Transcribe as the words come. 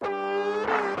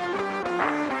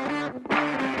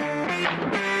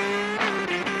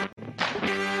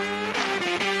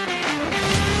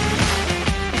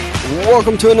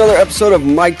welcome to another episode of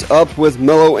Mic'd Up with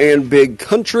Mellow and Big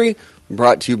Country,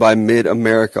 brought to you by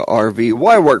Mid-America RV.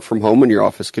 Why work from home when your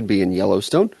office could be in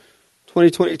Yellowstone?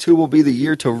 2022 will be the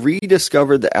year to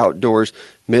rediscover the outdoors.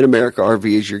 Mid-America RV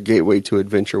is your gateway to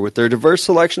adventure. With their diverse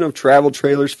selection of travel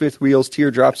trailers, fifth wheels,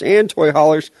 teardrops, and toy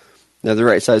haulers, they're the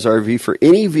right size RV for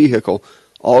any vehicle,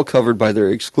 all covered by their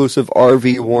exclusive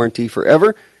RV warranty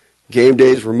forever. Game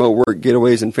days, remote work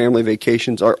getaways, and family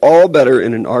vacations are all better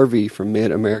in an RV from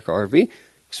Mid-America RV.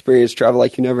 Experience travel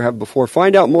like you never have before.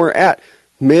 Find out more at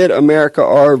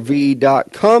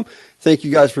midamericarv.com. Thank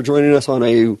you guys for joining us on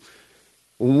a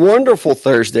wonderful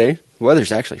Thursday. The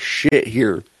weather's actually shit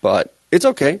here, but it's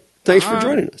okay. Thanks for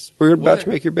joining us. We're about to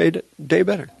make your day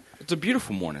better. It's a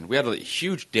beautiful morning. We had a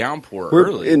huge downpour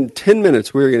early. In 10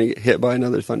 minutes, we're going to get hit by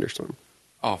another thunderstorm.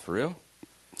 Oh, for real?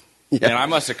 Yeah. And I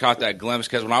must have caught that glimpse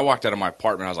because when I walked out of my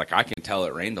apartment, I was like, I can tell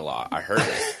it rained a lot. I heard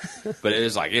it. But it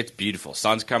was like, it's beautiful.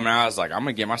 Sun's coming out. I was like, I'm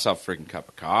going to get myself a freaking cup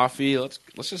of coffee. Let's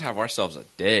just have ourselves a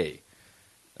day.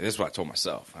 This is what I told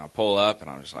myself. And I pull up, and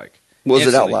I'm just like. Was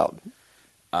it out loud?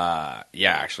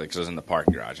 Yeah, actually, because I was in the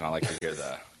parking garage, and I like to hear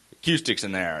the acoustics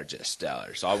in there are just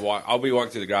stellar. So I'll be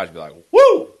walking through the garage and be like,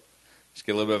 woo! Just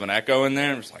get a little bit of an echo in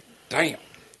there. I'm just like, damn.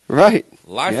 Right.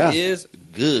 Life is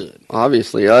good.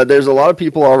 Obviously. There's a lot of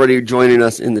people already joining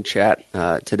us in the chat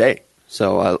today.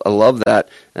 So I love that.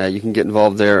 You can get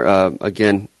involved there.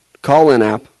 Again, call-in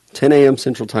app, 10 a.m.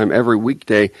 Central Time every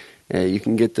weekday. You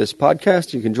can get this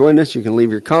podcast. You can join us. You can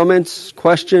leave your comments,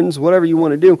 questions, whatever you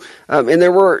want to do. And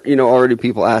there were, already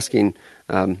people asking,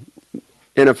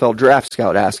 NFL Draft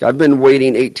Scout asked, I've been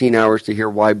waiting 18 hours to hear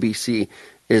why BC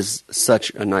is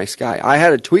such a nice guy. I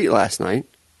had a tweet last night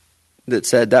that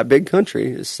said that Big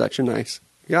Country is such a nice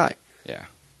guy. Yeah.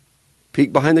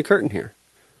 Peek behind the curtain here.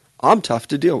 I'm tough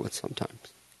to deal with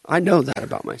sometimes. I know that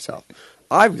about myself.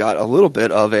 I've got a little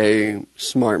bit of a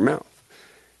smart mouth,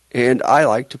 and I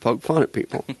like to poke fun at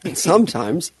people. And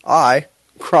sometimes I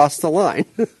cross the line.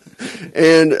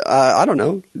 And I don't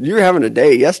know. You were having a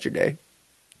day yesterday.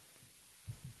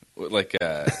 Like,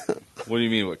 what do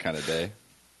you mean, what kind of day?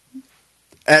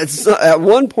 At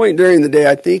one point during the day,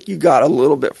 I think you got a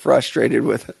little bit frustrated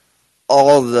with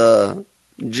all the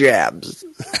jabs.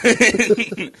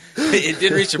 It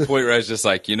did reach a point where I was just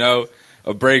like, a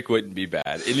break wouldn't be bad.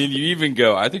 And then you even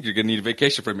go, I think you're going to need a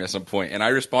vacation from me at some point. And I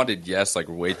responded yes, like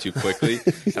way too quickly.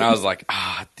 And I was like,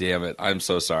 damn it. I'm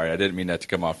so sorry. I didn't mean that to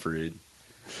come off rude.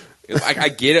 I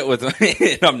get it with,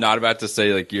 and I'm not about to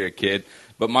say like you're a kid,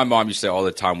 but my mom used to say all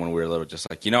the time when we were little, just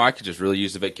like, I could just really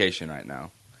use a vacation right now.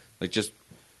 Like just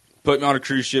put me on a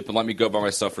cruise ship and let me go by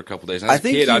myself for a couple days. And as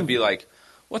a kid, I'd be like,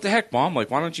 what the heck, Mom? Like,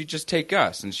 why don't you just take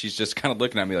us? And she's just kind of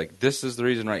looking at me like, this is the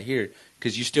reason right here,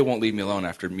 because you still won't leave me alone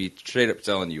after me straight up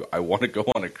telling you I want to go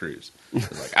on a cruise.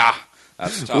 It's like,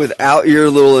 that's tough. Without your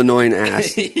little annoying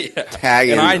ass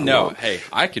tagging. And I know, hey,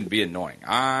 I can be annoying.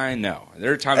 I know.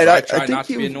 There are times I try not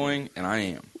to be annoying, and I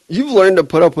am. You've learned to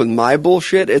put up with my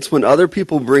bullshit. It's when other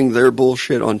people bring their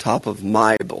bullshit on top of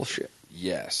my bullshit.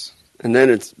 Yes. And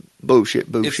then it's bullshit.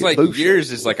 It's like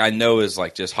yours is like, I know is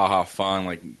like just haha fun,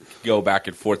 like go back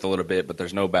and forth a little bit, but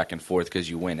there's no back and forth because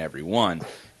you win every one.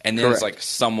 And then It's like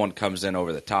someone comes in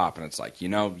over the top, and it's like, you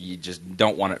just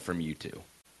don't want it from you two.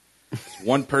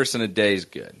 One person a day is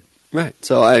good. Right.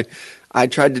 So I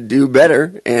tried to do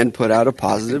better and put out a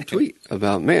positive tweet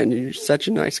about, man, you're such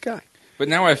a nice guy. But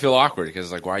now I feel awkward because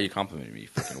it's like, why are you complimenting me, you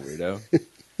fucking weirdo?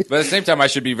 But at the same time, I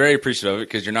should be very appreciative of it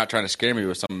because you're not trying to scare me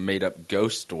with some made-up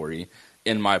ghost story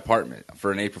in my apartment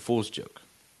for an April Fool's joke.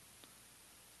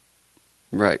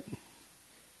 Right.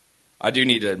 I do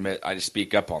need to admit, I just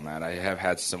speak up on that. I have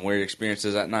had some weird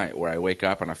experiences at night where I wake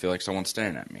up and I feel like someone's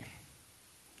staring at me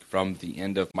from the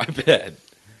end of my bed.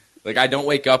 Like, I don't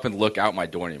wake up and look out my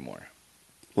door anymore.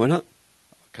 Why not?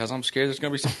 Because I'm scared there's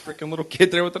going to be some freaking little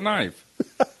kid there with a knife.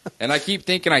 And I keep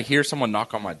thinking I hear someone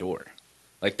knock on my door.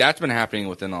 Like, that's been happening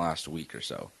within the last week or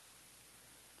so.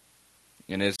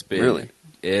 And it's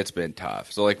been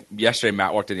tough. So, like, yesterday,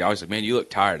 Matt walked in the office, like, man, you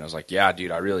look tired. And I was like, yeah, dude,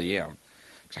 I really am.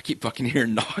 Because I keep fucking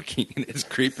hearing knocking, and it's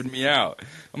creeping me out.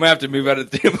 I'm going to have to move out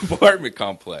of the damn apartment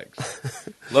complex.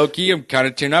 Low-key, I'm kind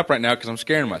of tearing up right now because I'm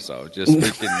scaring myself. Just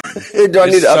freaking, do I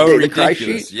need to update the cry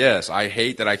sheet? Yes, I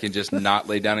hate that I can just not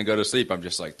lay down and go to sleep. I'm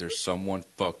just like, there's someone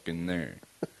fucking there.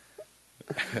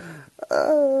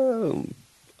 Huh.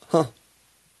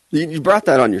 You brought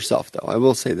that on yourself, though. I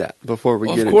will say that before we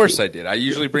get into it. Of course I did. I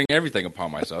usually bring everything upon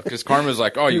myself because Karma's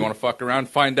like, "Oh, you want to fuck around?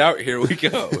 Find out. Here we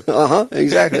go."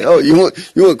 Exactly. Oh, you want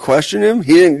to question him?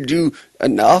 He didn't do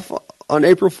enough on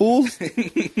April Fools.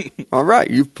 All right,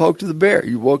 you've poked the bear.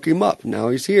 You woke him up. Now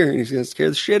he's here, and he's going to scare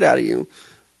the shit out of you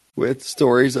with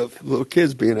stories of little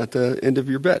kids being at the end of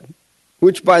your bed.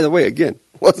 which, by the way, again,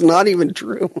 was not even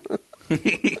true.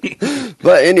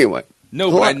 But anyway. No,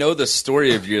 but I know the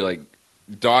story of your like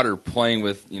daughter playing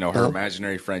with, her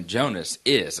imaginary friend Jonas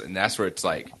is, and that's where it's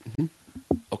like,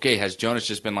 okay, has Jonas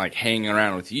just been like hanging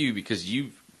around with you because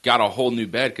you've got a whole new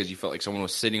bed because you felt like someone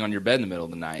was sitting on your bed in the middle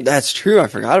of the night? That's true. I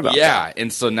forgot about that. Yeah,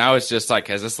 and so now it's just like,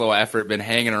 has this little effort been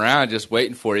hanging around just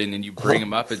waiting for you, and then you bring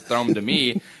him up and throw him to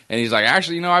me, and he's like,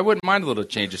 actually, I wouldn't mind a little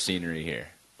change of scenery here.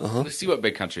 Let's see what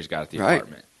Big Country's got at the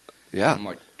apartment. Yeah. I'm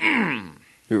like,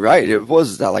 You're right. It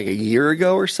was that like a year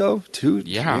ago or so?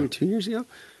 Maybe 2 years ago?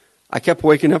 I kept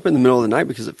waking up in the middle of the night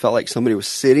because it felt like somebody was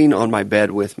sitting on my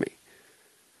bed with me.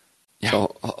 Yeah.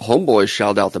 So homeboys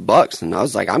shelled out the bucks, and I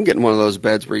was like, I'm getting one of those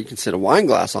beds where you can sit a wine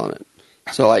glass on it.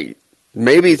 So like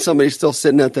maybe somebody's still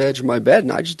sitting at the edge of my bed,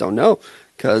 and I just don't know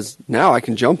because now I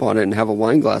can jump on it and have a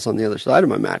wine glass on the other side of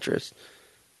my mattress.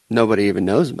 Nobody even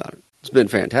knows about it. It's been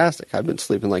fantastic. I've been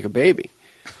sleeping like a baby.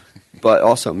 But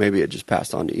also maybe it just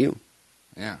passed on to you.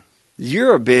 Yeah.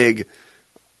 You're a big,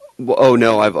 oh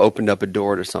no, I've opened up a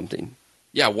door to something.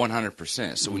 Yeah,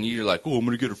 100%. So when you're like, oh, I'm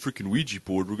going to get a freaking Ouija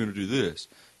board, we're going to do this.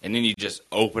 And then you just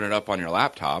open it up on your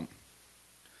laptop.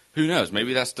 Who knows?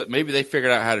 Maybe maybe they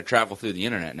figured out how to travel through the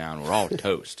internet now, and we're all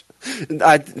toast.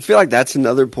 I feel like that's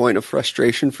another point of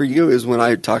frustration for you is when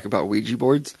I talk about Ouija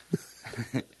boards.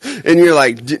 And you're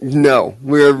like, no,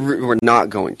 we're not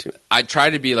going to. I try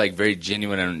to be like very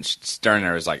genuine and stern.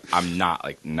 I was like, I'm not,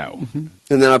 like, no. And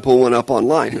then I pull one up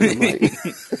online, and I'm like,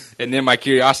 and then my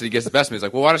curiosity gets the best of me. It's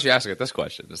like, well, why don't you ask me this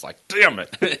question? It's like, damn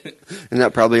it. And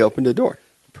that probably opened a door.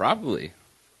 Probably.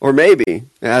 Or maybe it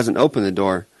hasn't opened the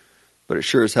door, but it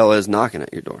sure as hell is knocking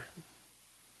at your door.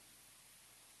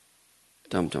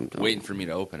 Dum dum dum. Waiting for me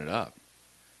to open it up.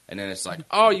 And then it's like,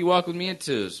 oh, you welcomed me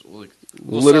into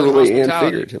literally and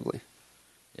figuratively.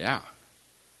 Yeah.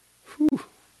 Whew.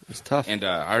 It's tough. And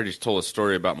I already told a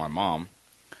story about my mom,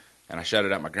 and I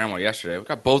shouted out my grandma yesterday. We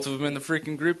got both of them in the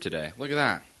freaking group today. Look at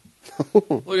that.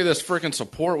 Look at this freaking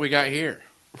support we got here.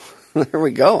 There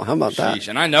we go. How about that?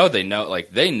 And I know they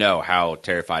know how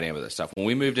terrified I am with this stuff. When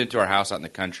we moved into our house out in the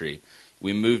country,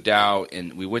 we moved out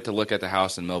and we went to look at the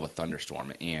house in the middle of a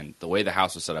thunderstorm. And the way the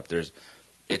house was set up,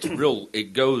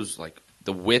 it goes like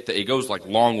the width, it goes like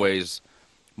long ways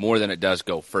more than it does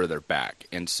go further back.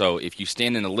 And so if you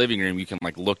stand in the living room, you can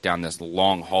like look down this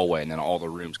long hallway and then all the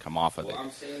rooms come off of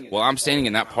it. Well, I'm standing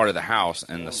in that part of the house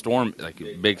and the storm, like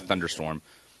a big thunderstorm,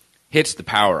 hits the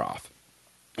power off.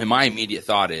 And my immediate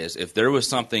thought is, if there was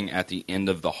something at the end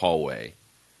of the hallway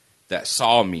that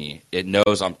saw me, it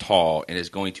knows I'm tall and is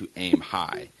going to aim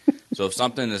high. So if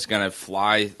something is going to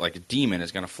fly, like a demon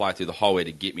is going to fly through the hallway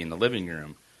to get me in the living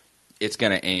room, it's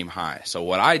going to aim high. So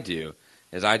what I do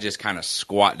is I just kind of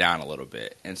squat down a little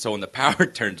bit. And so when the power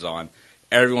turns on,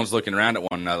 everyone's looking around at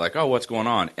one another like, oh, what's going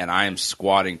on? And I am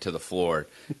squatting to the floor,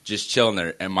 just chilling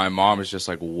there. And my mom is just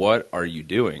like, what are you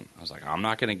doing? I was like, I'm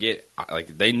not going to get –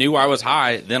 like they knew I was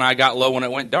high. Then I got low when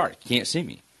it went dark. You can't see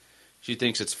me. She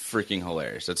thinks it's freaking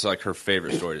hilarious. It's like her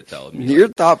favorite story to tell. Your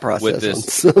thought process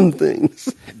on some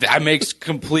things. That makes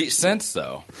complete sense,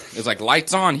 though. It's like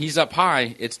lights on, he's up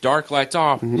high. It's dark, lights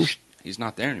off. Mm-hmm. He's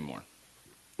not there anymore.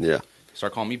 Yeah.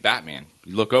 Start calling me Batman.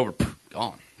 You look over,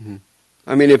 gone. Mm-hmm.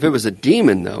 I mean, if it was a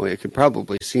demon, though, it could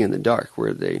probably see in the dark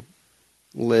where they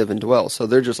live and dwell. So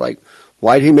they're just like,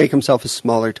 why did he make himself a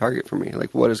smaller target for me?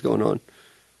 Like, what is going on?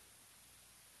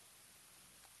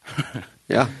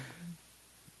 Yeah.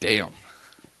 Damn.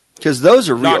 Because those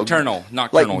are real. Nocturnal.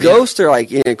 Like, ghosts are,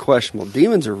 like, questionable.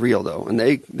 Demons are real, though, and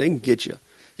they can get you.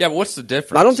 Yeah, but what's the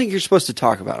difference? I don't think you're supposed to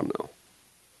talk about them, though.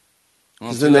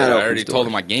 Well, then I already told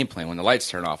them my game plan. When the lights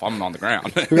turn off, I'm on the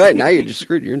ground. Right, now you're just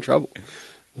screwed. You're in trouble.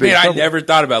 Man, I never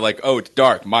thought about, like, oh, it's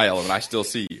dark, my element, I still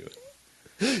see you.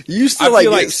 You still, like,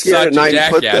 get scared at night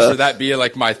and put for that being,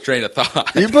 like, my train of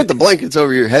thought. You put the blankets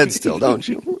over your head still, don't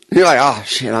you? You're like, oh,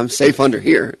 shit, I'm safe under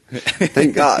here.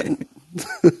 Thank God.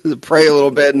 Pray a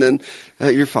little bit, and then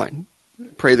you're fine.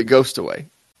 Pray the ghost away.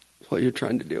 That's what you're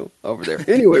trying to do over there.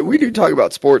 Anyway, we do talk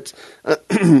about sports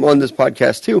on this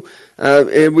podcast, too.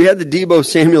 And we had the Deebo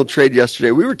Samuel trade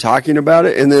yesterday. We were talking about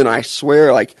it, and then I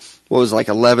swear, like, what was it, like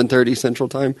 11:30 Central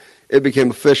Time? It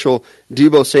became official.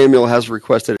 Deebo Samuel has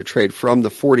requested a trade from the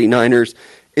 49ers.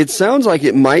 It sounds like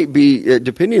it might be,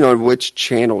 depending on which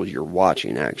channel you're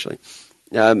watching, actually,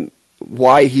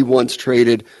 why he wants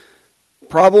traded.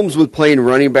 Problems with playing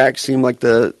running back seem like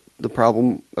the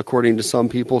problem, according to some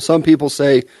people. Some people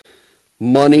say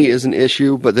money is an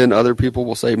issue, but then other people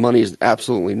will say money is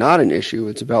absolutely not an issue.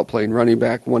 It's about playing running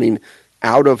back, wanting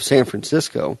out of San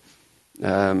Francisco.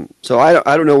 So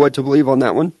I don't know what to believe on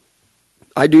that one.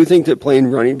 I do think that playing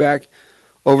running back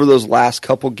over those last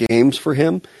couple games for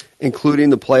him, including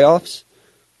the playoffs,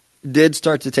 did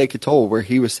start to take a toll where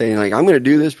he was saying, like, I'm going to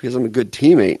do this because I'm a good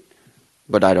teammate,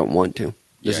 but I don't want to.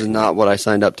 This is not what I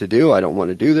signed up to do. I don't want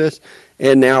to do this.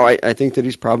 And now I think that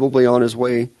he's probably on his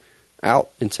way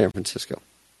out in San Francisco.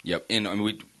 Yep, and I mean,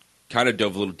 we kind of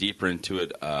dove a little deeper into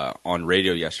it on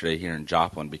radio yesterday here in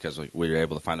Joplin because we were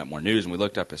able to find out more news, and we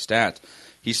looked up his stats.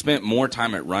 He spent more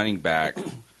time at running back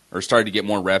or started to get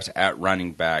more reps at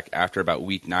running back after about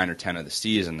week 9 or 10 of the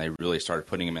season. They really started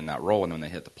putting him in that role, and when they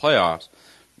hit the playoffs,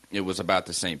 it was about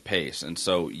the same pace. And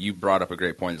so you brought up a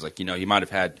great point. It's like, he might have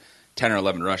had 10 or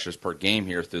 11 rushes per game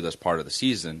here through this part of the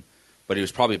season, but he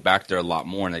was probably back there a lot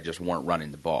more, and they just weren't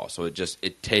running the ball. So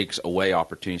it takes away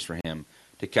opportunities for him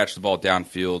to catch the ball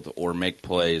downfield or make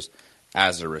plays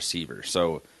as a receiver.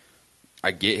 So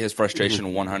I get his frustration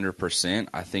 100%.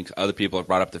 I think other people have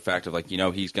brought up the fact of, like,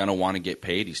 he's going to want to get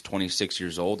paid. He's 26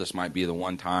 years old. This might be the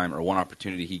one time or one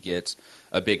opportunity he gets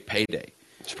a big payday.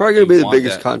 It's probably going to be the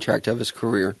biggest contract of his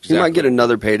career. Exactly. He might get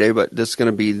another payday, but this is going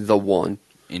to be the one.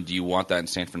 And do you want that in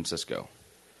San Francisco?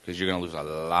 Because you're going to lose a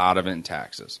lot of it in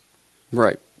taxes.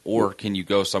 Right. Or can you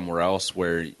go somewhere else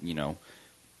where,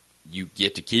 you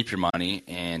get to keep your money,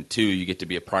 and 2, you get to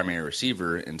be a primary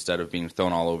receiver instead of being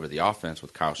thrown all over the offense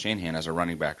with Kyle Shanahan as a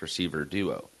running back receiver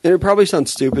duo. And it probably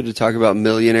sounds stupid to talk about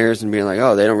millionaires and being like,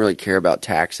 oh, they don't really care about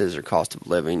taxes or cost of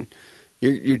living.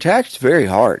 You're taxed very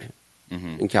hard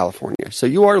in California. So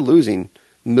you are losing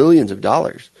millions of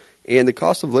dollars. And the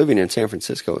cost of living in San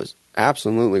Francisco is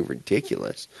absolutely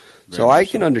ridiculous. So I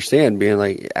can understand being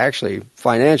like, actually,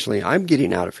 financially, I'm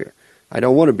getting out of here. I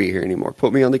don't want to be here anymore.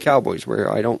 Put me on the Cowboys where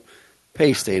I don't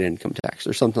pay state income tax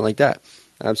or something like that.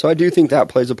 So I do think that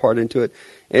plays a part into it.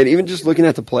 And even just looking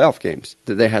at the playoff games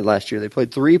that they had last year, they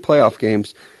played 3 playoff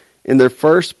games. In their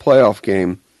first playoff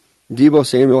game, Deebo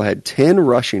Samuel had 10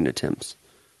 rushing attempts,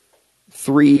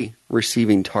 3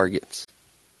 receiving targets.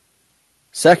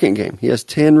 Second game, he has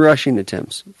 10 rushing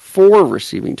attempts, 4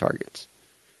 receiving targets.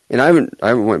 And I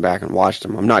haven't went back and watched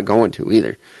them. I'm not going to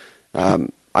either.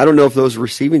 I don't know if those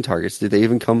receiving targets, did they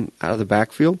even come out of the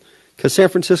backfield? Because San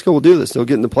Francisco will do this. They'll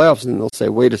get in the playoffs and they'll say,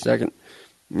 wait a second,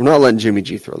 we're not letting Jimmy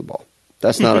G throw the ball.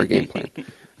 That's not our game plan.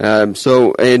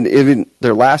 And even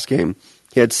their last game,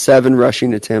 he had 7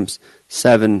 rushing attempts,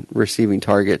 7 receiving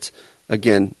targets.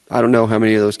 Again, I don't know how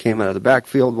many of those came out of the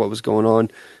backfield, what was going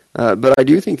on. But I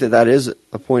do think that is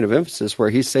a point of emphasis where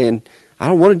he's saying, I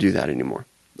don't want to do that anymore.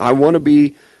 I want to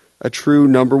be a true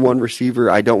number 1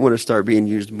 receiver. I don't want to start being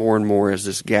used more and more as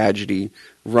this gadgety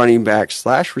running back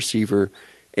 / receiver.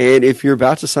 And if you're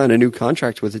about to sign a new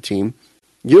contract with a team,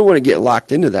 you don't want to get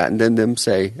locked into that and then them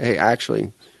say, hey,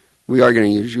 actually, we are going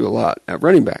to use you a lot at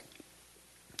running back.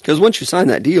 Because once you sign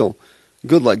that deal,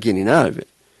 good luck getting out of it.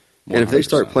 100%. And if they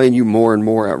start playing you more and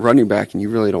more at running back and you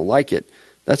really don't like it,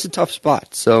 that's a tough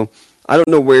spot. So I don't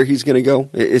know where he's going to go.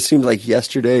 It seems like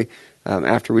yesterday,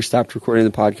 after we stopped recording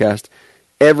the podcast,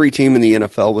 every team in the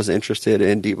NFL was interested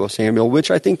in Deebo Samuel, which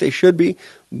I think they should be.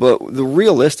 But the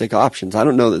realistic options, I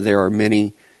don't know that there are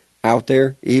many out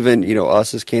there. Even,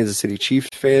 us as Kansas City Chiefs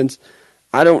fans,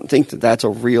 I don't think that that's a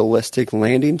realistic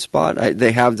landing spot.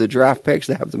 They have the draft picks.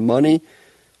 They have the money.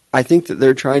 I think that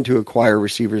they're trying to acquire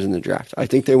receivers in the draft. I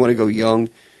think they want to go young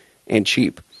and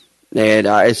cheap. And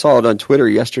I saw it on Twitter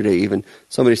yesterday even.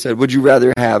 Somebody said, would you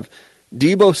rather have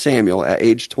Deebo Samuel at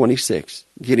age 26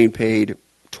 getting paid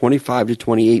 $25 to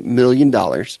 $28 million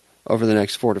over the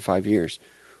next 4 to 5 years?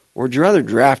 Or would you rather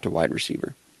draft a wide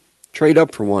receiver, trade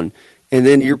up for one, and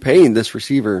then you're paying this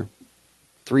receiver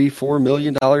 $3-4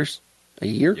 million a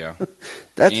year? Yeah.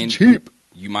 That's cheap.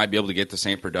 You might be able to get the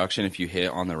same production if you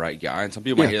hit on the right guy. And some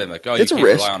people might hear that like, oh, it's you can't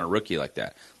rely on a rookie like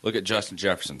that. Look at Justin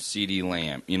Jefferson, CeeDee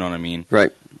Lamb, you know what I mean?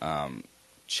 Right.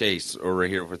 Chase over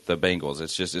here with the Bengals.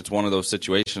 It's one of those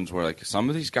situations where like some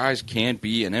of these guys can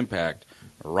be an impact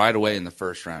right away in the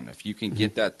first round. If you can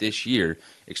get that this year,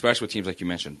 especially with teams like you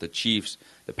mentioned, the Chiefs,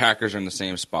 the Packers are in the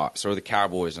same spot, so are the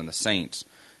Cowboys and the Saints.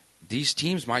 These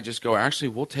teams might just go, actually,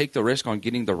 we'll take the risk on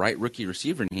getting the right rookie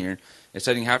receiver in here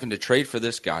instead of having to trade for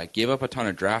this guy, give up a ton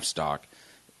of draft stock,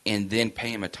 and then pay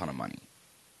him a ton of money.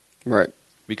 Right.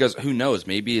 Because who knows,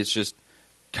 maybe it's just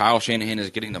Kyle Shanahan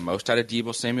is getting the most out of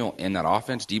Deebo Samuel in that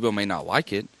offense. Deebo may not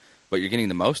like it, but you're getting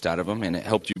the most out of him, and it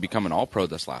helped you become an all-pro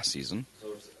this last season.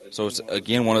 So it's,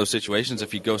 again, one of those situations,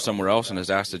 if you go somewhere else and is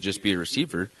asked to just be a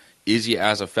receiver, is he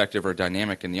as effective or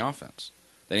dynamic in the offense?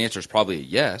 The answer is probably a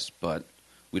yes, but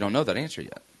we don't know that answer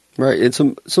yet. Right, and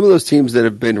some of those teams that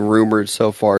have been rumored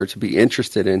so far to be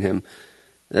interested in him,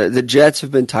 the Jets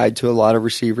have been tied to a lot of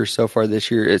receivers so far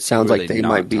this year. It sounds like they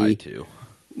might be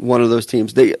one of those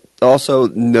teams. They also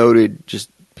noted just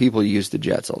people use the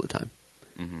Jets all the time.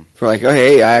 For like, oh,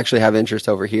 hey, I actually have interest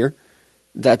over here.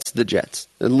 That's the Jets.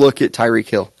 And look at Tyreek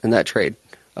Hill in that trade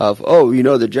of, oh,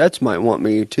 the Jets might want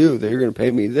me too. They're going to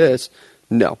pay me this.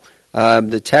 No.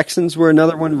 The Texans were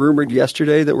another one rumored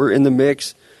yesterday that were in the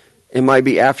mix. It might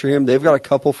be after him. They've got a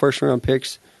couple first-round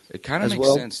picks. It kind of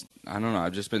makes sense. I don't know.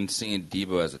 I've just been seeing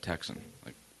Debo as a Texan.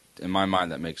 Like, in my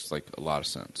mind, that makes like a lot of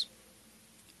sense.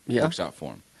 Yeah. Works out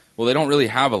for him. Well, they don't really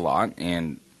have a lot,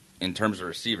 and in terms of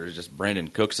receivers, just Brandon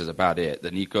Cooks is about it.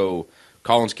 The Nico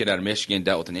Collins kid out of Michigan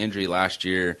dealt with an injury last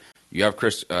year. You have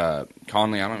Chris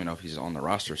Conley. I don't even know if he's on the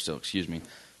roster still. Excuse me.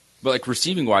 But like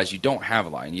receiving-wise, you don't have a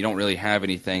lot, and you don't really have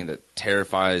anything that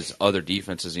terrifies other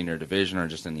defenses in your division or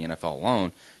just in the NFL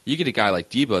alone. You get a guy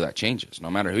like Debo that changes, no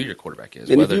matter who your quarterback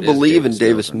is. And if you believe in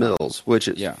Davis Mills, which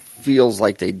it feels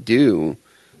like they do,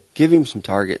 give him some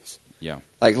targets. Yeah.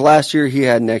 Like last year, he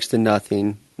had next to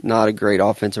nothing, not a great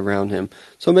offense around him.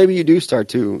 So maybe you do start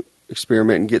to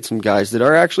experiment and get some guys that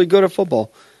are actually good at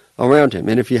football around him.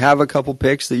 And if you have a couple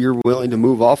picks that you're willing to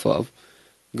move off of,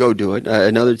 go do it.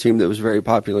 Another team that was very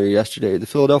popular yesterday, the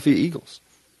Philadelphia Eagles.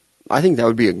 I think that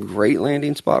would be a great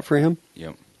landing spot for him.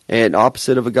 Yep. And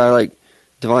opposite of a guy like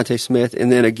Devontae Smith,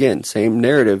 and then again, same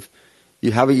narrative.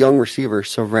 You have a young receiver,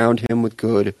 surround him with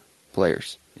good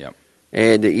players. Yep.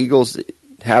 And the Eagles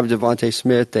have Devontae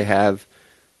Smith. They have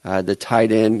the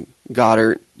tight end,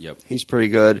 Goddard. Yep. He's pretty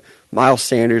good. Miles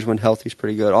Sanders, when healthy, is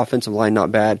pretty good. Offensive line,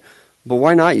 not bad. But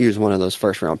why not use one of those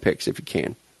first-round picks if you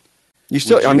can?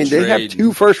 They have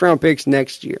 2 first-round picks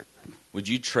next year. Would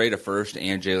you trade a first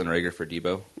and Jalen Reagor for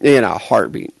Debo? In a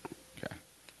heartbeat. Okay.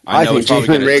 I know think it's probably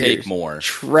going to take Reagor's more.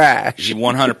 Trash. He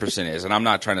 100% is, and I'm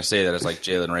not trying to say that it's like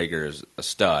Jalen Reagor is a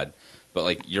stud, but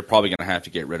like you're probably going to have to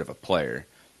get rid of a player.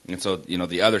 And so,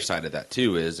 the other side of that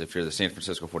too is if you're the San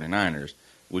Francisco 49ers,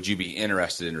 would you be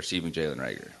interested in receiving Jalen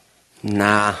Reagor?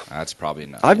 Nah. That's probably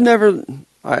not.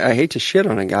 I hate to shit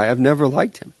on a guy. I've never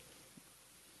liked him.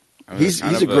 He's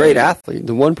a great athlete.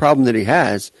 The one problem that he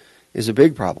has is a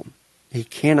big problem. He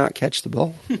cannot catch the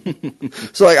ball.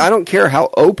 So, I don't care how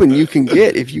open you can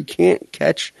get. If you can't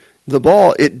catch the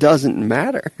ball, it doesn't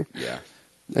matter. Yeah.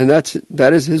 And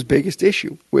that is his biggest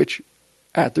issue, which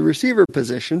at the receiver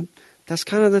position, that's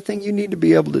kind of the thing you need to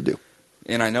be able to do.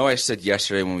 And I know I said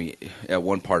yesterday when we at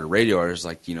one part of radio, I was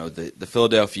like, the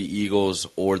Philadelphia Eagles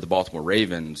or the Baltimore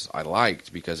Ravens I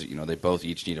liked because, they both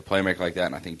each need a playmaker like that,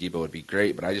 and I think Debo would be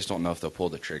great, but I just don't know if they'll pull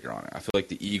the trigger on it. I feel like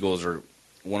the Eagles are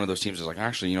one of those teams that's like,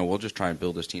 actually, we'll just try and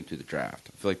build this team through the draft.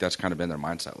 I feel like that's kind of been their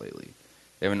mindset lately.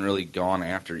 They haven't really gone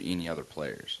after any other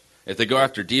players. If they go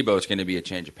after Debo, it's going to be a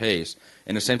change of pace.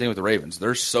 And the same thing with the Ravens.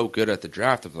 They're so good at the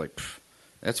draft, they're like,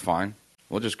 that's fine.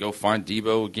 We'll just go find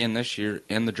Debo again this year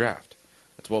in the draft.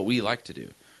 That's what we like to do.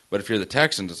 But if you're the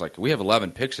Texans, it's like, we have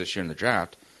 11 picks this year in the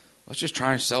draft. Let's just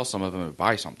try and sell some of them and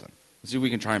buy something. Let's see if we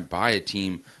can try and buy a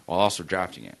team while also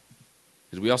drafting it.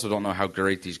 Because we also don't know how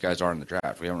great these guys are in the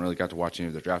draft. We haven't really got to watch any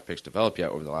of their draft picks develop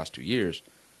yet over the last 2 years.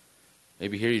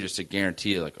 Maybe here you just a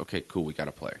guarantee, like, okay, cool, we got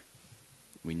a player.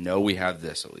 We know we have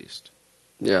this at least.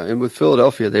 Yeah, and with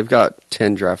Philadelphia, they've got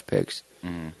 10 draft picks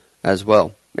as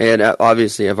well. And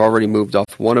obviously, I've already moved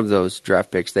off one of those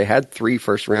draft picks. They had 3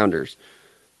 first-rounders.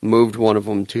 Moved one of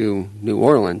them to New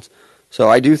Orleans. So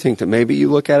I do think that maybe you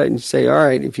look at it and say, all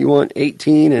right, if you want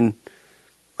 18 and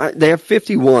they have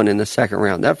 51 in the second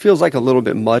round. That feels like a little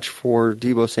bit much for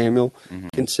Debo Samuel,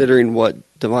 considering what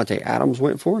Devontae Adams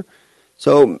went for.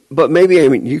 So, but maybe,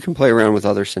 you can play around with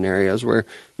other scenarios where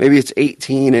maybe it's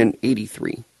 18 and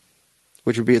 83,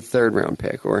 which would be a third-round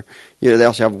pick. Or, they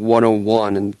also have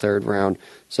 101 in the third round.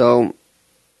 So,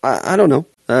 I don't know.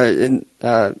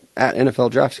 At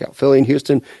NFL Draft Scout, Philly and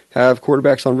Houston have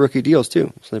quarterbacks on rookie deals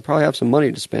too, so they probably have some money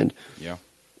to spend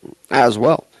as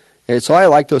well. And so I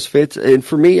like those fits. And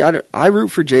for me, I root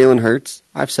for Jalen Hurts.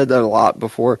 I've said that a lot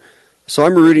before. So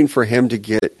I'm rooting for him to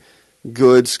get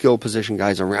good skill position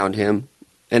guys around him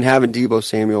and having Debo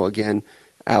Samuel again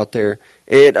out there.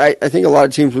 And I think a lot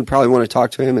of teams would probably want to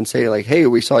talk to him and say, like, hey,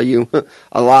 we saw you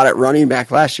a lot at running back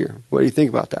last year. What do you think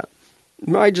about that? He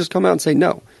might just come out and say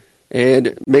no.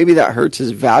 And maybe that hurts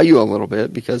his value a little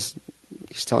bit because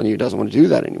he's telling you he doesn't want to do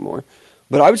that anymore.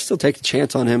 But I would still take a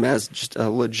chance on him as just a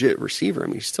legit receiver.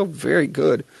 He's still a very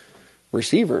good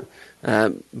receiver.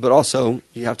 But also,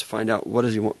 you have to find out, what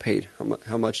does he want paid?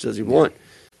 How much does he want?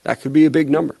 That could be a big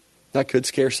number. That could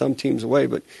scare some teams away.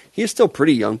 But he is still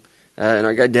pretty young. And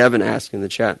our guy Devin asked in the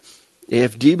chat,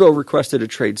 if Debo requested a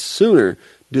trade sooner,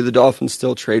 do the Dolphins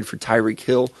still trade for Tyreek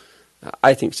Hill?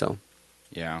 I think so.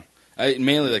 Yeah.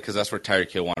 Mainly because that's where Tyreek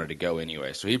Hill wanted to go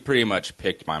anyway. So he pretty much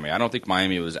picked Miami. I don't think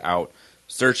Miami was out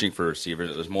searching for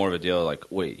receivers. It was more of a deal like,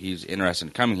 wait, he's interested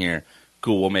in coming here.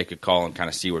 Cool, we'll make a call and kind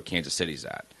of see where Kansas City's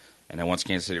at. And then once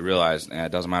Kansas City realized,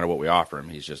 it doesn't matter what we offer him,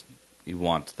 he's just he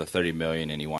wants the $30 million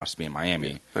and he wants to be in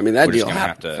Miami. I mean, that We're just deal gonna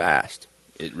happened fast.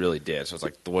 It really did. So it's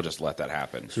like, we'll just let that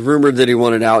happen. It's rumored that he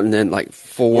wanted out, and then like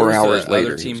 4 hours the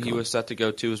later, other team he was set to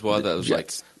go to as well. That was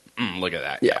Jets. like, look at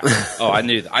that. Yeah. Oh, I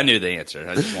knew the answer.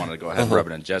 I just wanted to go ahead and rub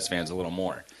it in Jets fans a little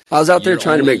more. I was out there You're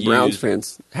trying to only make Browns used-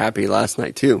 fans happy last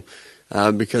night too,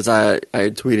 because I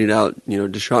had tweeted out,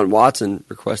 Deshaun Watson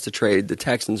requests to trade. The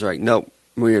Texans are like, nope,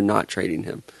 we are not trading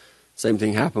him. Same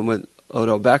thing happened with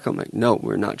Odell Beckham. Like, no,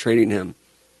 we're not trading him.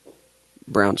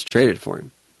 Browns traded for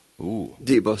him. Ooh.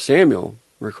 Deebo Samuel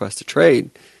requests a trade.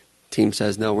 Team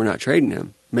says, no, we're not trading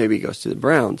him. Maybe he goes to the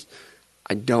Browns.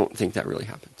 I don't think that really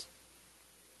happens.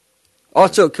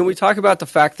 Also, can we talk about the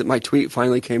fact that my tweet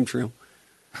finally came true?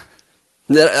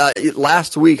 That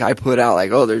last week I put out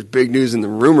like, oh, there's big news in the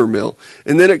rumor mill,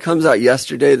 and then it comes out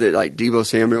yesterday that like Deebo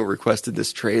Samuel requested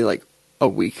this trade like a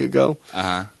week ago.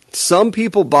 Some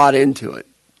people bought into it.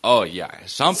 Oh yeah,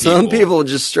 some people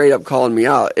just straight up calling me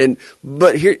out,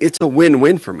 but here it's a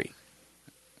win-win for me.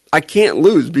 I can't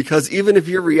lose because even if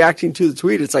you're reacting to the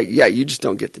tweet, it's like, yeah, you just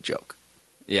don't get the joke.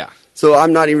 Yeah. So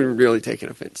I'm not even really taking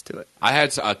offense to it. I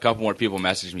had a couple more people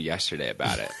message me yesterday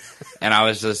about it, and I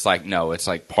was just like, no, it's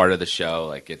like part of the show.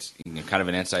 Like it's kind of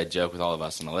an inside joke with all of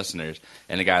us and the listeners.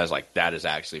 And the guy was like, that is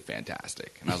actually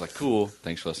fantastic. And I was like, cool,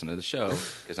 thanks for listening to the show,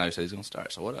 because now he said he's going to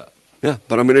start. So what up? Yeah,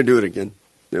 but I'm going to do it again.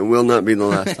 It will not be the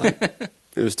last time.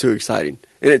 It was too exciting.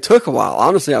 And it took a while.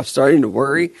 Honestly, I was starting to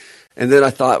worry. And then I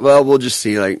thought, well, we'll just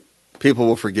see. Like, people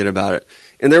will forget about it.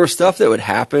 And there was stuff that would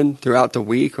happen throughout the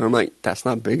week where I'm like, that's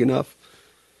not big enough.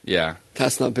 Yeah.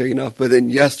 That's not big enough. But then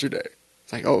yesterday,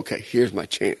 it's like, oh, okay, here's my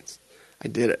chance. I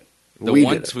did it. The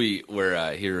one tweet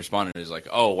where he responded is like,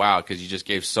 oh, wow, because you just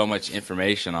gave so much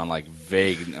information on like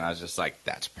vague. And I was just like,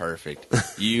 that's perfect.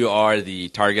 You are the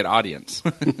target audience.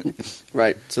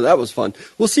 Right. So that was fun.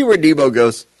 We'll see where Deebo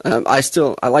goes.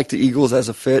 I like the Eagles as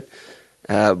a fit.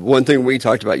 One thing we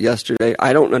talked about yesterday,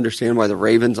 I don't understand why the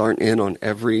Ravens aren't in on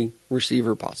every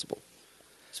receiver possible,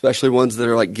 especially ones that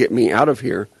are like, get me out of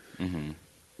here. Mm-hmm.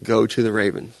 Go to the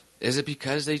Ravens. Is it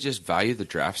because they just value the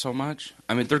draft so much?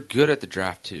 I mean, they're good at the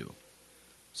draft too.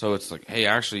 So it's like, hey,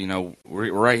 actually, we're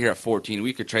right here at 14.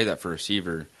 We could trade that for a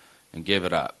receiver and give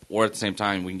it up. Or at the same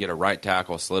time, we can get a right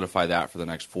tackle, solidify that for the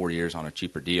next 4 years on a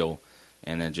cheaper deal,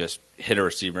 and then just hit a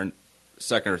receiver in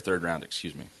second or third round,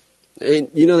 excuse me. And,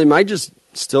 they might just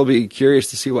still be curious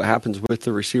to see what happens with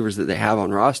the receivers that they have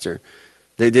on roster.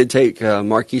 They did take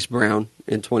Marquise Brown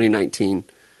in 2019.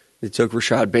 They took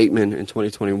Rashad Bateman in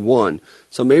 2021.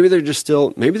 So maybe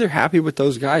they're happy with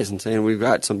those guys and saying we've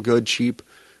got some good, cheap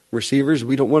receivers.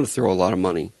 We don't want to throw a lot of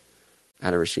money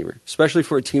at a receiver, especially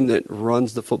for a team that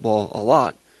runs the football a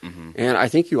lot. Mm-hmm. And I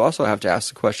think you also have to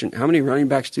ask the question, how many running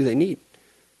backs do they need?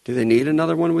 Do they need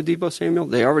another one with Deebo Samuel?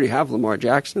 They already have Lamar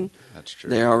Jackson. That's true.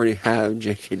 They already have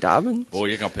J.K. Dobbins. Boy,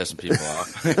 you're going to piss some people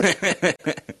off.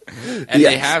 And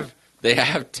Yes. they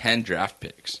have 10 draft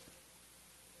picks.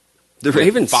 The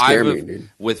Ravens scare me, dude.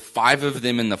 With 5 of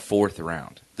them in the 4th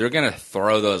round. They're going to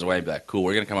throw those away and be like, cool,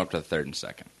 we're going to come up to the 3rd and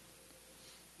 2nd.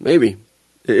 Maybe.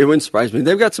 It wouldn't surprise me.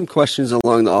 They've got some questions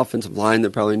along the offensive line that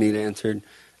probably need answered.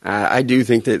 I do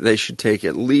think that they should take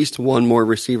at least one more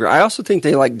receiver. I also think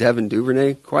they like Devin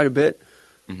Duvernay quite a bit.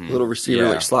 Mm-hmm. Little receiver, Yeah.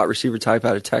 like slot receiver type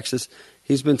out of Texas.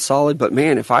 He's been solid. But,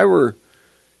 man, if I were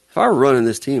running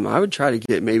this team, I would try to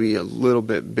get maybe a little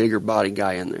bit bigger body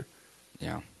guy in there.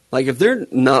 Yeah. Like, if they're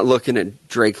not looking at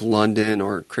Drake London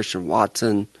or Christian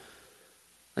Watson,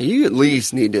 you at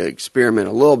least need to experiment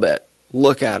a little bit.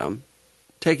 Look at them.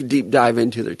 Take a deep dive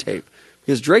into their tape.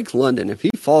 Because Drake London, if he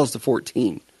falls to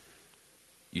 14,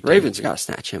 Ravens got to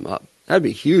snatch him up. That'd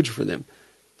be huge for them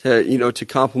to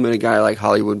complement a guy like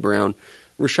Hollywood Brown.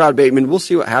 Rashad Bateman, we'll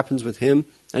see what happens with him.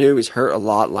 I knew he was hurt a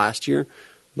lot last year.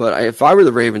 But if I were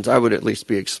the Ravens, I would at least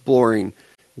be exploring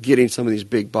getting some of these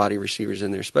big body receivers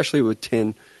in there, especially with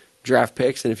 10 draft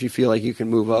picks. And if you feel like you can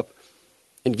move up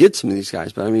and get some of these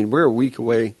guys. But, I mean, we're a week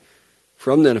away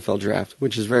from the NFL draft,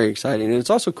 which is very exciting. And it's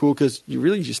also cool because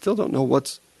you still don't know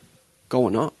what's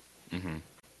going on. Mm-hmm.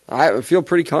 I feel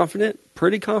pretty confident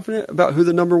about who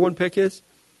the number 1 pick is.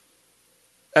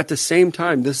 At the same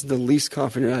time, this is the least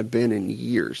confident I've been in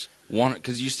years.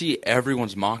 Because you see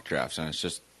everyone's mock drafts, and it's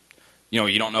just,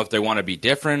 you don't know if they want to be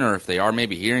different or if they are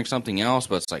maybe hearing something else,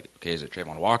 but it's like, okay, is it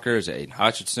Trayvon Walker? Is it Aiden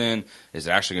Hutchinson? Is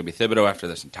it actually going to be Thibodeau after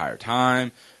this entire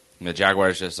time? And the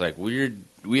Jaguars just like,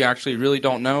 we actually really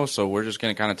don't know, so we're just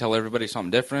going to kind of tell everybody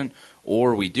something different.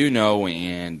 Or we do know,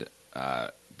 and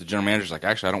the general manager's like,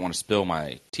 actually, I don't want to spill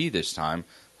my tea this time,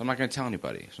 so I'm not going to tell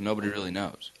anybody. So nobody really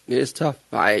knows. It's tough.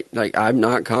 I'm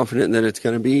not confident that it's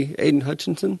going to be Aiden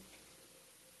Hutchinson,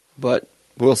 but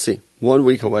we'll see. 1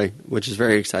 week away, which is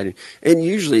very exciting. And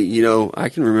usually, you know, I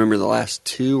can remember the last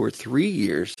 2 or 3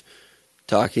 years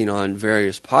talking on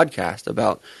various podcasts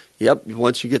about, yep,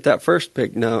 once you get that first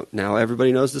pick, now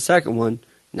everybody knows the second one.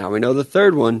 Now we know the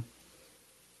third one.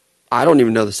 I don't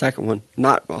even know the second one.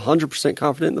 Not 100%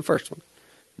 confident in the first one.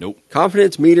 Nope.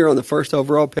 Confidence meter on the first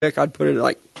overall pick, I'd put it at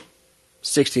like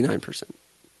 69%.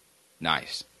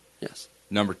 Nice. Yes.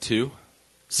 Number 2?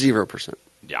 0%.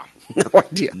 Yeah. No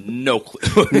idea. No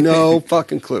clue. No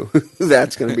fucking clue who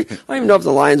that's going to be. I don't even know if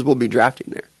the Lions will be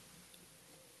drafting there.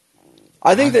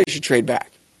 I think they should trade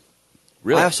back.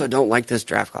 Really? I also don't like this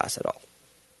draft class at all.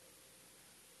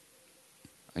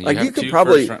 You you could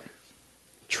probably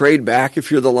trade back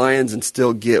if you're the Lions and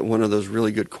still get one of those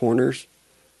really good corners.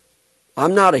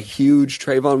 I'm not a huge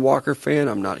Trayvon Walker fan.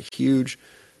 I'm not a huge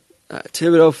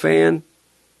Thibodeau fan.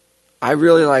 I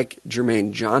really like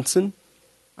Jermaine Johnson.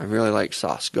 I really like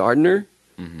Sauce Gardner.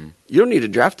 Mm-hmm. You don't need to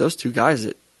draft those 2 guys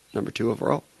at number 2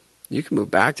 overall. You can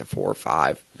move back to 4 or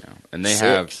 5. Yeah. And they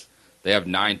 6. have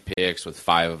 9 picks with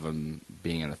 5 of them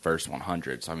being in the first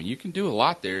 100. So I mean, you can do a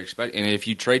lot there. And if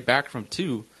you trade back from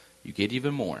 2, you get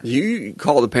even more. You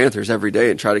call the Panthers every day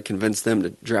and try to convince them to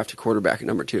draft a quarterback at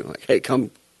number 2. Like, hey,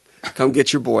 come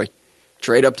get your boy.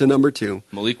 Trade up to number 2.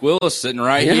 Malik Willis sitting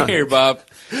right here, Bob.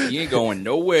 He ain't going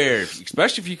nowhere,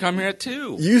 especially if you come here at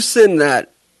 2. You send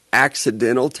that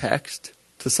accidental text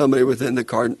to somebody within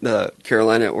the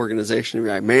Carolina organization and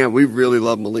be like, man, we really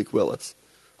love Malik Willis.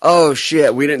 Oh,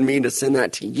 shit, we didn't mean to send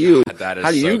that to you. That is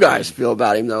How do you guys feel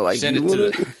about him, though? Like, send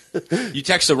it to you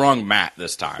text the wrong Matt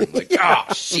this time. Like,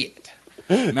 oh, shit.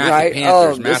 Matt Right? the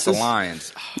Panthers, Oh, Matt the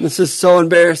Lions. This is so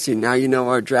embarrassing. Now you know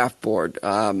our draft board.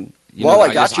 You know,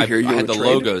 I got you here. I had the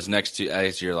logos next to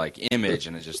as your like image,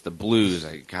 and it's just the blues.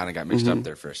 I kind of got mixed up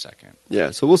there for a second.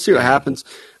 Yeah, so we'll see what happens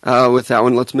with that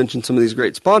one. Let's mention some of these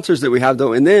great sponsors that we have,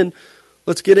 though, and then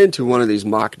let's get into one of these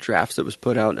mock drafts that was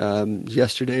put out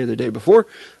yesterday or the day before.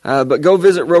 But go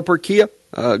visit Roper Kia,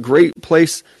 a great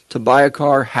place to buy a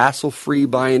car, hassle-free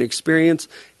buying experience.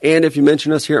 And if you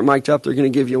mention us here at Mic'd Up, they're going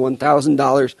to give you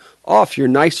 $1,000 off your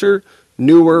nicer,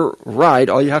 newer ride.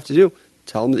 All you have to do,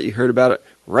 tell them that you heard about it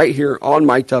right here on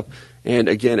Mic'd Up. And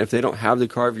again, if they don't have the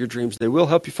car of your dreams, they will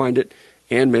help you find it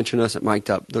and mention us at Mic'd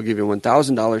Up. They'll give you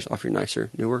 $1,000 off your nicer,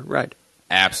 newer ride.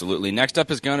 Absolutely. Next up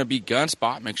is going to be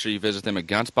Gunspot. Make sure you visit them at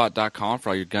gunspot.com for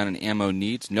all your gun and ammo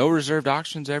needs. No reserved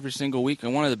auctions every single week.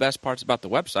 And one of the best parts about the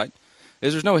website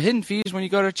is there's no hidden fees when you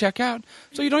go to checkout,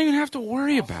 so you don't even have to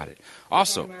worry about it.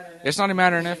 Also, it's not a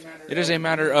matter of if, it is a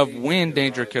matter of when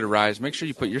danger could arise. Make sure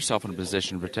you put yourself in a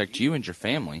position to protect you and your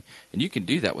family, and you can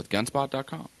do that with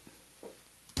gunspot.com.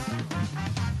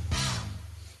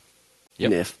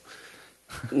 Yep. Niff.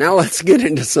 Now let's get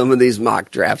into some of these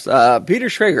mock drafts. Peter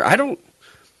Schrager, I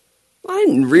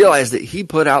didn't realize that he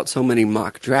put out so many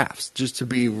mock drafts, just to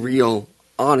be real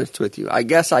honest with you. I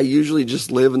guess I usually just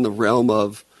live in the realm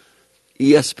of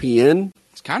ESPN.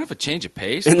 It's kind of a change of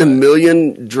pace. And the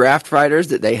million draft writers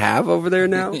that they have over there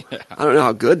now. Yeah. I don't know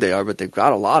how good they are, but they've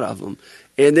got a lot of them.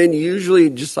 And then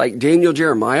usually just like Daniel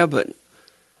Jeremiah, but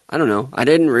I don't know. I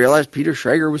didn't realize Peter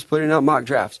Schrager was putting out mock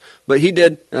drafts. But he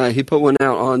did. He put one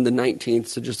out on the 19th,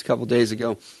 so just a couple days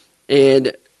ago.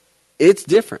 And it's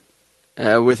different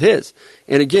with his.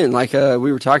 And again, like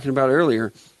we were talking about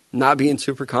earlier, not being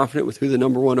super confident with who the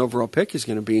number 1 overall pick is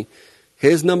going to be.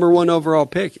 His number 1 overall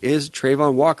pick is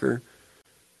Trayvon Walker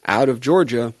out of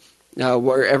Georgia,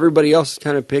 where everybody else is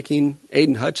kind of picking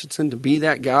Aiden Hutchinson to be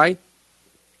that guy.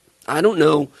 I don't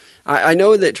know. I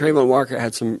know that Trayvon Walker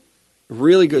had some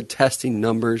really good testing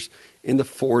numbers in the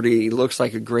 40. He looks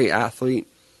like a great athlete.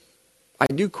 I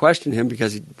do question him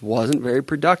because he wasn't very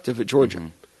productive at Georgia. Mm-hmm.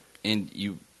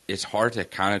 And it's hard to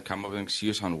kind of come up with an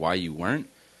excuse on why you weren't,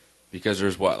 because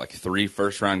there's like 3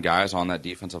 first-round guys on that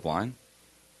defensive line?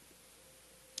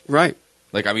 Right.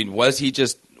 Like, I mean, was he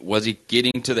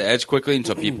getting to the edge quickly and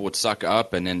so people would suck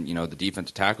up and then, the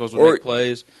defensive tackles would make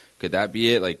plays? Could that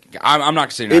be it? Like, I'm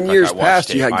not saying in years like I watched past,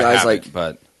 tape. you had guys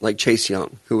but like Chase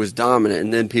Young, who was dominant,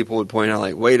 and then people would point out,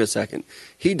 like, wait a second,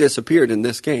 he disappeared in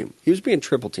this game. He was being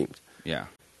triple teamed. Yeah.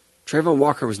 Trayvon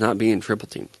Walker was not being triple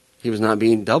teamed. He was not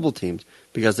being double teamed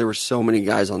because there were so many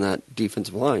guys on that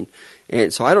defensive line.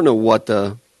 And so I don't know what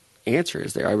the answer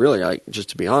is there. I really, just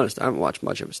to be honest, I haven't watched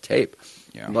much of his tape.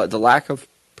 Yeah. But the lack of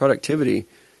productivity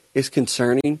is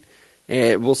concerning.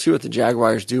 And we'll see what the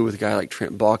Jaguars do with a guy like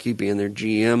Trent Baalke being their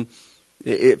GM.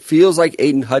 It feels like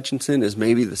Aiden Hutchinson is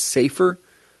maybe the safer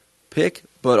pick,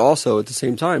 but also at the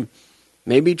same time,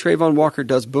 maybe Trayvon Walker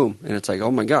does boom. And it's like,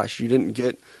 oh my gosh, you didn't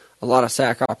get a lot of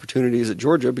sack opportunities at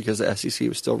Georgia because the SEC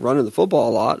was still running the football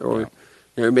a lot, or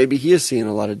Or maybe he is seeing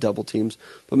a lot of double teams,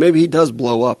 but maybe he does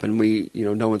blow up and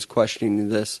no one's questioning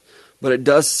this. But it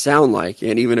does sound like,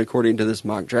 and even according to this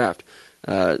mock draft,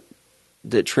 that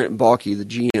Trent Baalke, the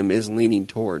GM, is leaning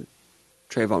toward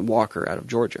Trayvon Walker out of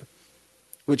Georgia,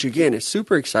 which, again, is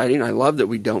super exciting. I love that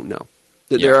we don't know.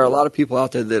 That there are a lot of people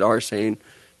out there that are saying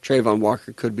Trayvon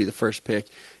Walker could be the first pick.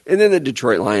 And then the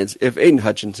Detroit Lions, if Aiden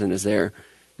Hutchinson is there,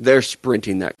 they're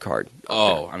sprinting that card.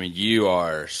 Oh, I mean, you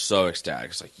are so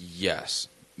ecstatic. It's like, yes.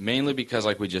 Mainly because,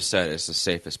 like we just said, it's the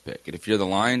safest pick. And if you're the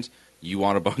Lions, you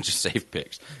want a bunch of safe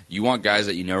picks. You want guys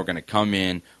that you know are going to come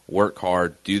in, work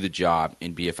hard, do the job,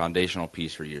 and be a foundational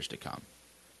piece for years to come.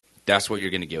 That's what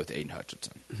you're going to get with Aiden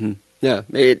Hutchinson. Mm-hmm. Yeah,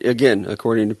 again,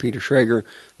 according to Peter Schrager,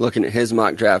 looking at his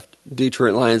mock draft,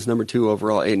 Detroit Lions number 2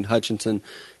 overall, Aiden Hutchinson,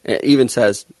 even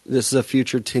says this is a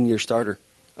future 10-year starter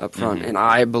up front, and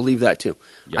I believe that too.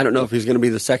 Yep. I don't know if he's going to be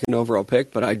the second overall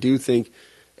pick, but I do think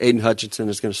Aiden Hutchinson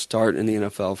is going to start in the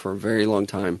NFL for a very long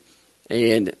time,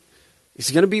 and he's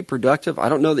going to be productive. I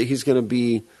don't know that he's going to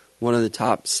be one of the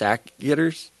top sack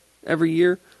getters every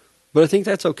year, but I think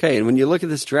that's okay. And when you look at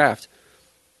this draft,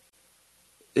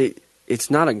 it's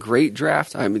not a great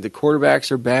draft. I mean, the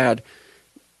quarterbacks are bad.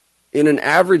 In an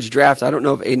average draft, I don't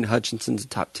know if Aiden Hutchinson's a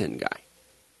top 10 guy.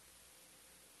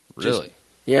 Really?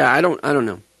 Yeah, I don't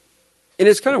know. And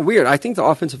it's kind of weird. I think the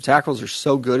offensive tackles are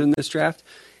so good in this draft,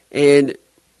 and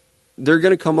they're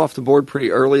going to come off the board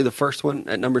pretty early. The first one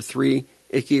at number 3,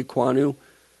 Ike Ekwonu.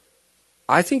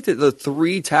 I think that the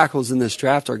 3 tackles in this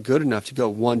draft are good enough to go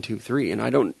 1, 2, 3, and I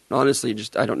don't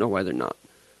know why they're not.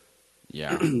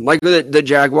 Yeah. Like the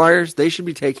Jaguars, they should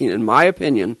be taking, in my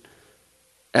opinion,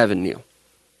 Evan Neal.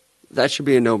 That should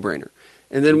be a no-brainer.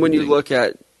 And then when you look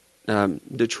at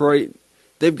Detroit,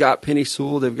 they've got Penny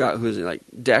Sewell. They've got,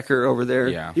 Decker over there.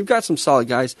 Yeah. You've got some solid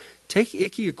guys. Take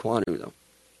Ike Ekwonu, though.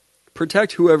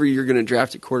 Protect whoever you're going to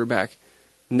draft at quarterback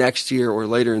next year or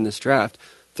later in this draft.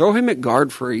 Throw him at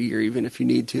guard for a year, even if you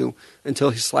need to, until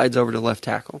he slides over to left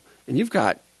tackle. And you've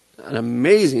got an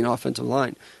amazing offensive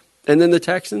line. And then the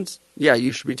Texans, yeah,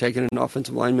 you should be taking an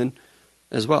offensive lineman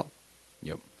as well.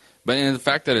 Yep. But in the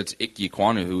fact that it's Ike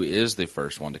Ekwonu who is the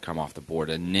first one to come off the board,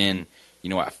 and then,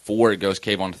 at 4 it goes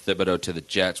Kayvon Thibodeau to the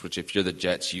Jets, which if you're the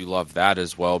Jets, you love that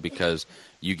as well because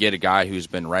you get a guy who's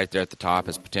been right there at the top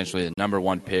as potentially the number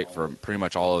 1 pick for pretty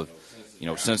much all of,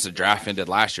 since the draft ended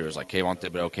last year. It was like Kayvon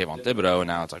Thibodeau, and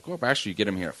now it's like, well, actually you get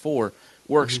him here at 4.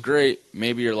 Works great.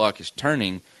 Maybe your luck is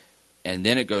turning. And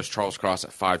then it goes Charles Cross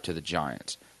at 5 to the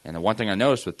Giants. And the one thing I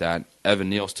noticed with that, Evan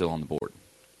Neal's still on the board.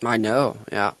 I know,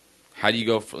 yeah. How do you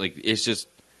go for, it's just,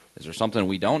 is there something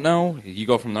we don't know? You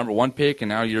go from number 1 pick, and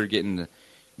now you're getting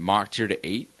mocked here to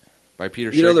 8 by Peter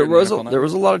Schrager? There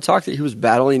was a lot of talk that he was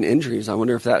battling injuries. I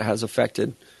wonder if that has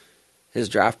affected his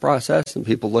draft process and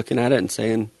people looking at it and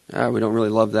saying, we don't really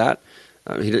love that.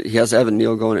 He has Evan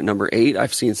Neal going at number 8.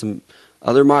 I've seen some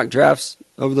other mock drafts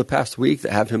over the past week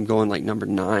that have him going like number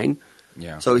 9.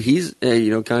 Yeah. So he's,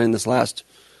 kind of in this last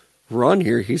run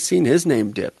here, he's seen his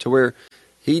name dip to where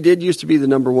he did used to be the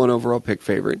number 1 overall pick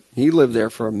favorite. He lived there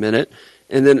for a minute,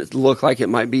 and then it looked like it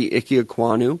might be Ike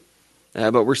Ekwonu.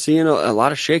 But we're seeing a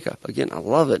lot of shakeup. Again, I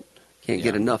love it. Can't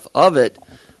get enough of it.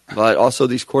 But also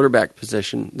this quarterback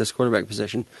position,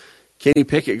 Kenny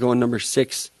Pickett going number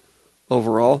 6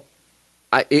 overall.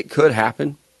 It could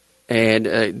happen.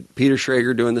 And Peter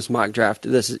Schrager doing this mock draft,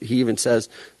 he even says,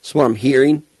 this is what I'm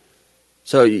hearing.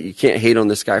 So you can't hate on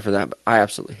this guy for that, but I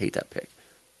absolutely hate that pick.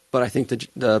 But I think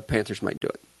the Panthers might do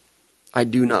it. I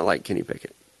do not like Kenny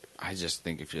Pickett. I just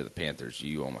think if you're the Panthers,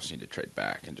 you almost need to trade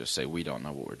back and just say, we don't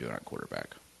know what we're doing at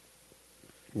quarterback.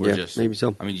 Maybe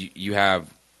so. I mean, you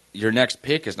have your next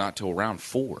pick is not till round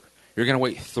 4. You're going to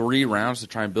wait 3 rounds to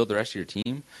try and build the rest of your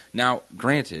team. Now,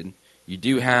 granted, you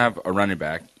do have a running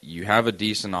back. You have a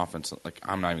decent offense.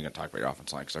 I'm not even going to talk about your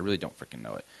offense line because I really don't freaking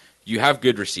know it. You have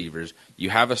good receivers.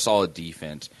 You have a solid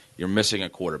defense. You're missing a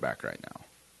quarterback right now.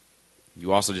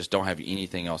 You also just don't have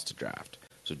anything else to draft.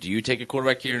 So do you take a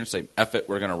quarterback here and say, F it,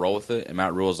 we're going to roll with it? And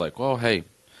Matt Rule's like, well, hey,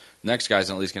 next guy's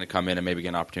at least going to come in and maybe get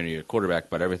an opportunity at quarterback,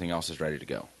 but everything else is ready to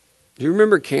go. Do you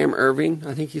remember Cam Irving?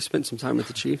 I think he spent some time with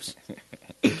the Chiefs.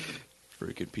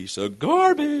 Freaking piece of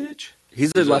garbage.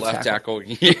 He's a left tackle.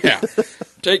 Yeah.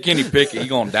 Take Kenny Pickett, he's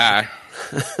going to die.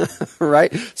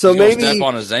 Right? So he's maybe step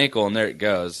on his ankle, and there it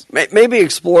goes. Maybe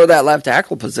explore that left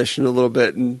tackle position a little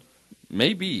bit.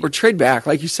 Maybe. Or trade back.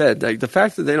 Like you said, the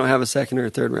fact that they don't have a second or a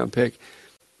third round pick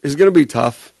is going to be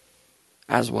tough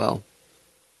as well.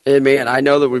 And, man, I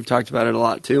know that we've talked about it a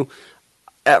lot, too.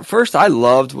 At first, I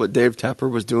loved what Dave Tepper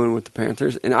was doing with the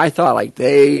Panthers, and I thought,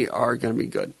 they are going to be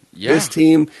good. Yeah. This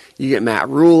team, you get Matt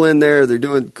Rule in there. They're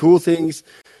doing cool things.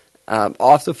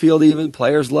 Off the field, even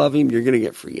players love him. You're going to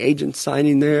get free agents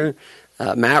signing there.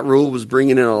 Matt Rule was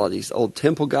bringing in all of these old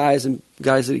Temple guys and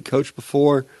guys that he coached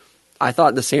before. I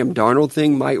thought the Sam Darnold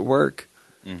thing might work.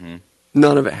 Mm-hmm.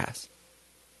 None of it has.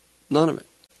 None of it.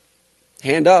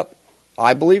 Hand up.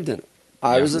 I believed in it.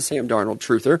 I was a Sam Darnold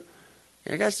truther.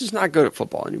 That guy's just not good at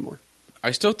football anymore.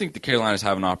 I still think the Carolinas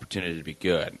have an opportunity to be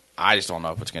good. I just don't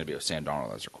know if it's going to be with Sam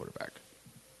Darnold as their quarterback.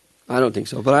 I don't think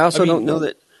so. But I also don't know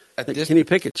that this, Kenny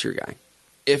Pickett's your guy.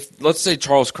 If, let's say,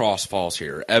 Charles Cross falls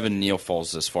here, Evan Neal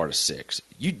falls as far as 6,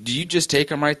 do you just take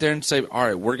him right there and say, all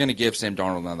right, we're going to give Sam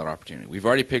Darnold another opportunity. We've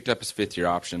already picked up his fifth-year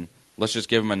option. Let's just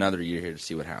give him another year here to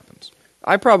see what happens.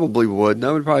 I probably would.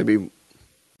 That would probably be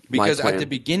because my plan. At the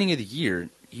beginning of the year,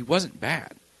 he wasn't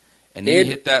bad. And then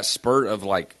he hit that spurt of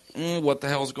like, what the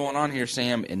hell's going on here,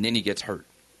 Sam? And then he gets hurt.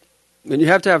 And you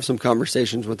have to have some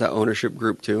conversations with that ownership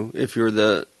group, too, if you're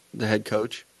the head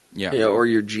coach. Yeah. You know, or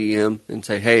your GM, and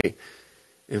say, hey,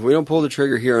 if we don't pull the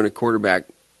trigger here on a quarterback,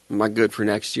 am I good for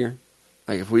next year?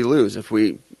 Like, if we lose, if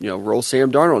we roll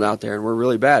Sam Darnold out there and we're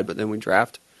really bad, but then we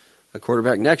draft a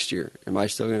quarterback next year, am I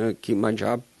still going to keep my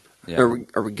job? Yeah.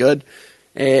 Are we good?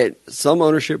 And some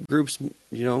ownership groups,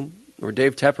 or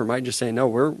Dave Tepper might just say, no,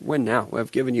 we're win now.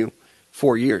 I've given you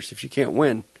 4 years. If you can't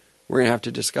win, we're going to have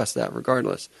to discuss that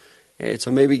regardless. And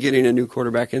so maybe getting a new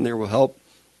quarterback in there will help.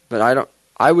 But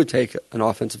I would take an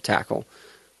offensive tackle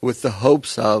with the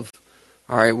hopes of,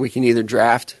 all right, we can either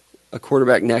draft a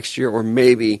quarterback next year or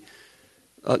maybe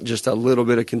just a little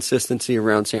bit of consistency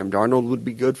around Sam Darnold would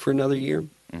be good for another year.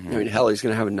 Mm-hmm. I mean, hell, he's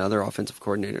going to have another offensive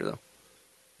coordinator, though.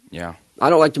 Yeah. I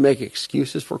don't like to make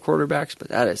excuses for quarterbacks, but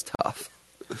that is tough.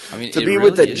 I mean, to be really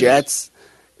with the is. Jets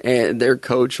and their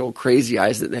coach, old crazy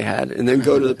eyes that they had, and then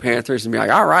go to the Panthers and be like,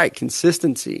 all right,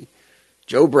 consistency.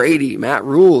 Joe Brady, Matt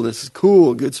Rule, this is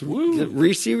cool. Get some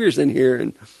receivers in here.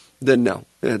 And then no,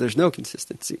 there's no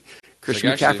consistency.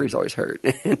 Christian McCaffrey's always hurt.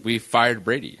 We fired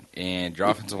Brady, and your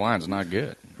offensive line's not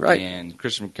good. Right. And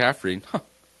Christian McCaffrey,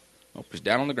 he's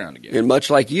down on the ground again. And much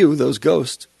like you, those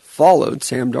ghosts followed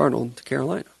Sam Darnold to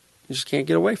Carolina. You just can't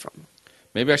get away from him.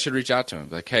 Maybe I should reach out to him.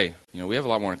 Like, hey, we have a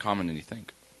lot more in common than you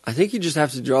think. I think you just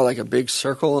have to draw like a big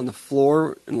circle on the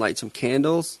floor and light some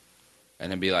candles.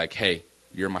 And then be like, hey,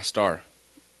 you're my star.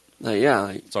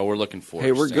 Yeah. That's all we're looking for.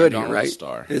 Hey, we're Sam good Darnold's here, right?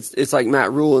 Star. It's like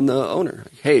Matt Rule and the owner.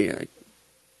 Like, hey,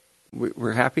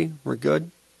 we're happy. We're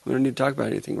good. We don't need to talk about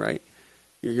anything, right?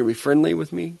 You're going to be friendly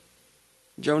with me,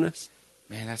 Jonas?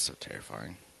 Man, that's so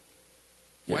terrifying.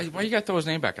 Yeah. Why you got to throw his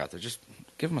name back out there? Just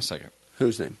give him a second.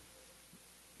 Whose name?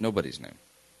 Nobody's name.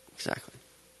 Exactly.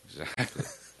 Exactly.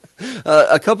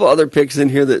 A couple other picks in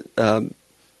here that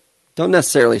don't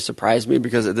necessarily surprise me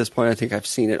because at this point I think I've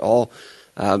seen it all.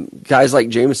 Guys like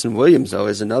Jameson Williams, though,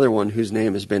 is another one whose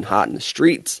name has been hot in the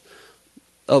streets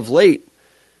of late.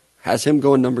 Has him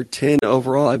going number 10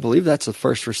 overall. I believe that's the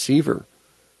first receiver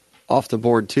off the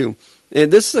board, too.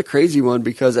 And this is a crazy one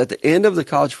because at the end of the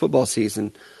college football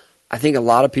season, I think a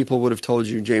lot of people would have told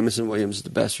you Jameson Williams is the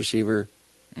best receiver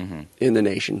in the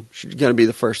nation. She's going to be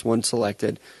the first one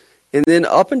selected. And then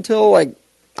up until,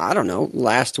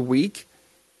 last week,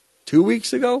 2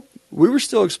 weeks ago, we were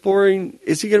still exploring,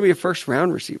 is he going to be a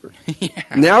first-round receiver? Yeah.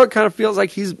 Now it kind of feels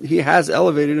like he has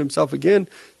elevated himself again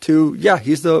to,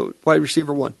 he's the wide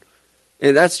receiver one.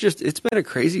 And that's it's been a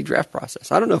crazy draft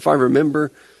process. I don't know if I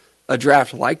remember a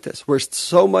draft like this, where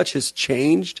so much has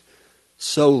changed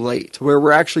so late, where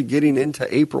we're actually getting into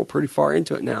April, pretty far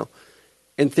into it now,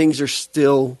 and things are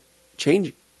still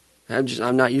changing.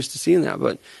 I'm not used to seeing that,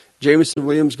 but Jameson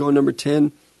Williams going number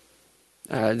 10.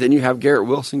 Then you have Garrett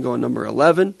Wilson going number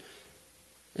 11.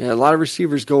 And a lot of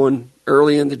receivers going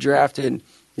early in the draft. And,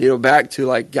 back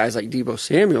to guys like Deebo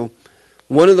Samuel,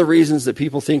 one of the reasons that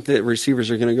people think that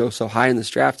receivers are going to go so high in this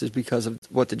draft is because of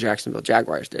what the Jacksonville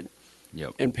Jaguars did.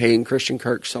 Yep. And paying Christian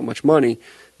Kirk so much money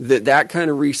that kind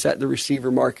of reset the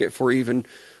receiver market for even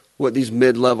what these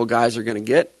mid-level guys are going to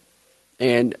get.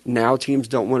 And now teams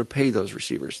don't want to pay those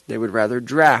receivers. They would rather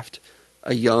draft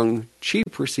a young,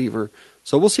 cheap receiver.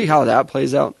 So we'll see how that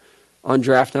plays out on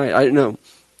draft night. I don't know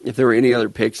if there were any other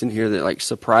picks in here that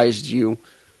surprised you.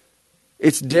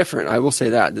 It's different. I will say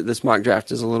that this mock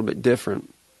draft is a little bit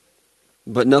different,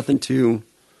 but nothing too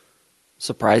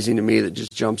surprising to me that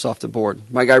just jumps off the board.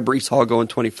 My guy Breece Hall going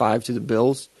 25 to the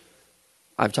Bills.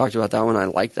 I've talked about that one. I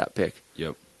like that pick.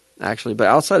 Yep. Actually, but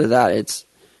outside of that, it's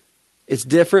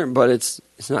different, but it's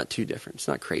not too different. It's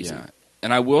not crazy. Yeah.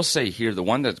 And I will say here, the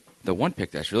one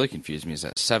pick that's really confused me is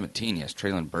at 17. He has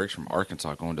Traylon Burks from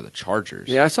Arkansas going to the Chargers.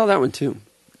 Yeah, I saw that one too.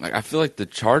 I feel like the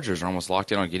Chargers are almost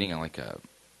locked in on getting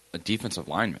a defensive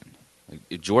lineman.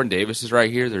 If Jordan Davis is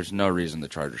right here, there's no reason the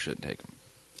Chargers shouldn't take him.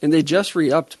 And they just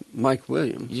re-upped Mike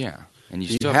Williams. Yeah, and you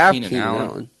You still have have Keenan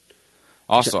Allen.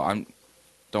 Also, I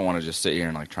don't want to just sit here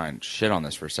and try and shit on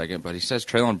this for a second, but he says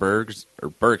Treylon Burks,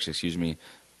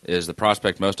 is the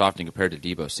prospect most often compared to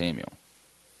Deebo Samuel.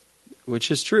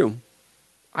 Which is true.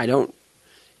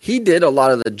 He did a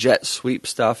lot of the jet sweep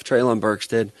stuff, Treylon Burks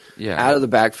did, out of the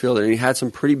backfield, and he had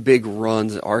some pretty big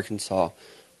runs at Arkansas.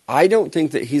 I don't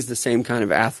think that he's the same kind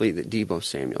of athlete that Deebo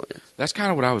Samuel is. That's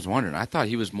kind of what I was wondering. I thought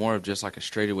he was more of just like a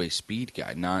straightaway speed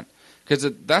guy, not because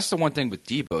that's the one thing with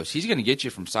Deebo is he's going to get you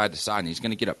from side to side, and he's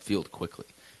going to get upfield quickly.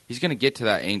 He's going to get to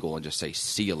that angle and just say,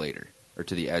 see you later, or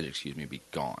to the edge, be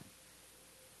gone.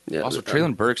 Yeah, also,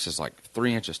 Treylon Burks is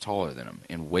 3 inches taller than him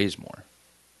and weighs more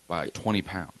by 20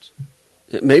 pounds.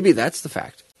 Maybe that's the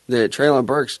fact. That Treylon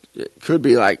Burks could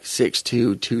be 6'2",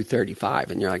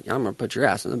 235, and you're like, I'm going to put your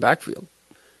ass in the backfield.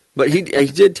 But he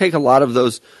did take a lot of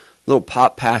those little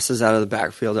pop passes out of the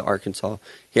backfield at Arkansas.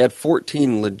 He had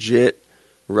 14 legit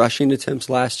rushing attempts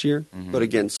last year, but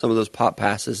again, some of those pop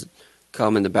passes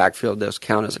come in the backfield. Those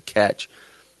count as a catch.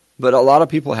 But a lot of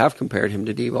people have compared him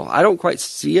to Deebo. I don't quite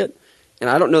see it, and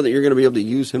I don't know that you're going to be able to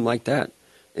use him like that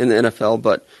in the NFL.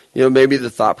 But maybe the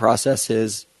thought process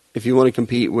is if you want to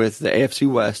compete with the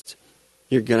AFC West,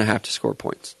 you're going to have to score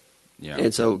points. Yeah.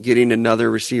 And so getting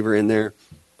another receiver in there,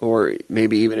 or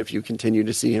maybe even if you continue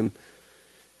to see him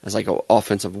as an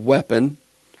offensive weapon,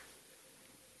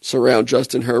 surround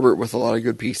Justin Herbert with a lot of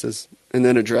good pieces, and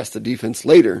then address the defense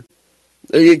later.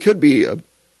 It could be a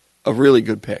really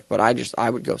good pick, but I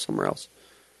would go somewhere else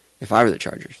if I were the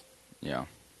Chargers. Yeah.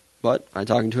 But I'm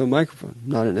talking to a microphone,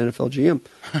 not an NFL GM.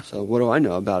 So what do I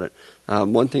know about it?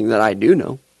 One thing that I do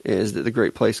know is that the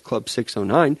Great Place Club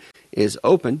 609 is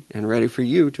open and ready for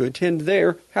you to attend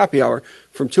their happy hour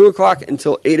from 2 o'clock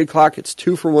until 8 o'clock. It's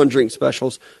 2-for-1 drink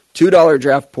specials, $2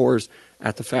 draft pours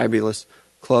at the fabulous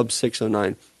Club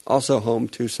 609. Also home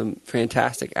to some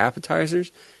fantastic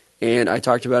appetizers. And I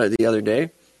talked about it the other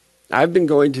day. I've been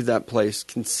going to that place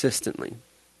consistently,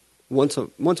 once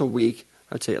a week,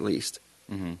 I'd say at least,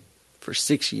 for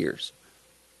 6 years.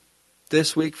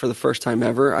 This week, for the first time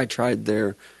ever, I tried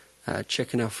their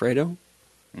chicken Alfredo.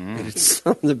 And it's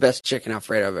some of the best chicken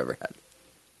Alfredo I've ever had.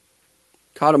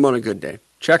 Caught them on a good day.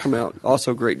 Check them out.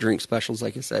 Also great drink specials,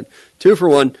 like I said.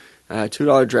 2-for-1,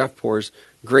 $2 draft pours,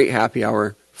 great happy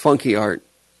hour, funky art,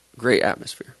 great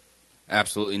atmosphere.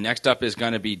 Absolutely. Next up is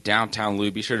going to be Downtown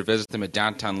Lube. Be sure to visit them at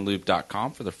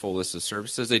downtownlube.com for their full list of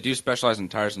services. They do specialize in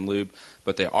tires and lube,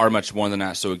 but they are much more than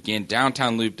that. So again,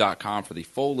 downtownlube.com for the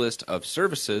full list of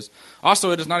services.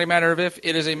 Also, it is not a matter of if,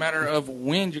 it is a matter of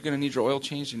when you're going to need your oil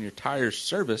changed and your tires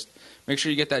serviced. Make sure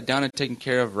you get that done and taken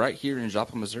care of right here in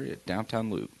Joplin, Missouri at Downtown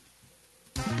Lube.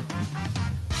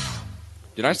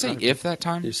 Did I say if that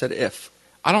time? You said if.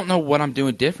 I don't know what I'm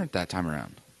doing different that time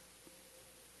around.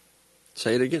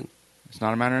 Say it again. It's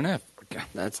not a matter of if.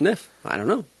 That's an if. I don't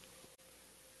know.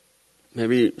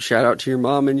 Maybe shout out to your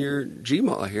mom and your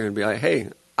G-Ma here and be like, hey,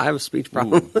 I have a speech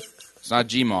problem. It's not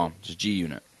G-Mom, it's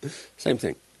G-Unit. Same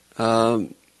thing. I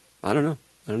don't know.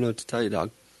 I don't know what to tell you,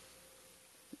 dog.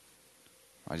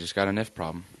 I just got an if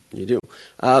problem. You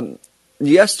do.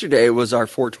 Yesterday was our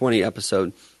 420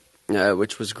 episode,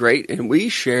 which was great, and we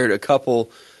shared a couple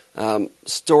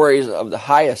stories of the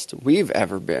highest we've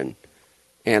ever been.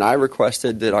 And I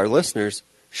requested that our listeners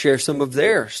share some of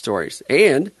their stories.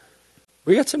 And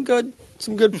we got some good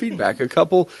feedback. A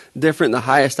couple different, the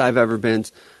highest I've ever been,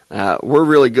 were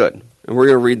really good. And we're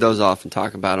going to read those off and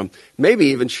talk about them. Maybe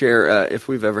even share if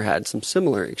we've ever had some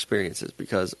similar experiences,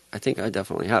 because I think I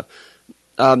definitely have.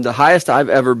 The highest I've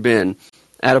ever been,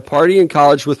 at a party in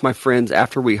college with my friends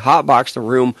after we hotboxed a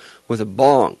room with a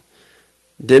bong.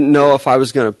 Didn't know if I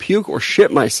was going to puke or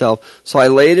shit myself, so I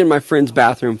laid in my friend's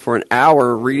bathroom for an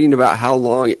hour reading about how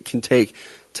long it can take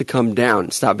to come down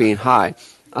and stop being high.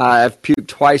 I've puked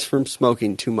twice from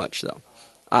smoking too much, though.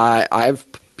 I've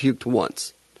puked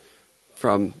once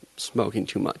from smoking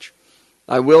too much.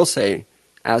 I will say,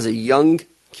 as a young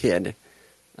kid,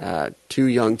 too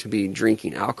young to be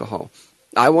drinking alcohol,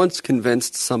 I once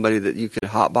convinced somebody that you could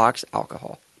hotbox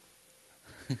alcohol.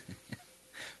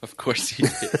 Of course you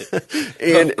did.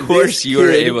 And of course you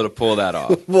were able to pull that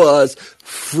off. Was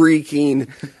freaking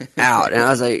out. And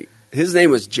I was like, his name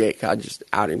was Jake. I just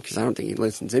out him because I don't think he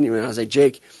listens anyway. And I was like,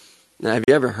 Jake, have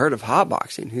you ever heard of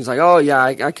hotboxing? He's like, oh, yeah,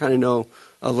 I kind of know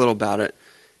a little about it.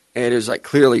 And it was like,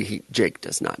 clearly Jake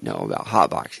does not know about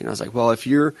hotboxing. I was like, well, if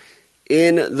you're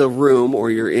in the room or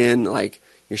you're in,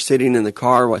 you're sitting in the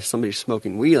car while somebody's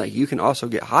smoking weed, you can also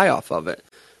get high off of it.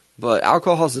 But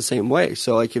alcohol's the same way.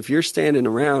 So, if you're standing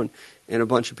around and a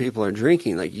bunch of people are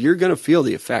drinking, you're going to feel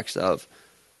the effects of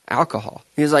alcohol.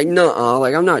 He's like, no,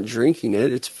 like I'm not drinking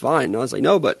it. It's fine. And I was like,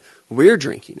 no, but we're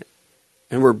drinking it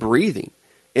and we're breathing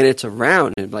and it's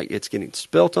around and like it's getting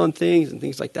spilt on things and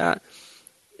things like that.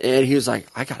 And he was like,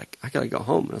 I gotta go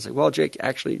home. And I was like, well, Jake,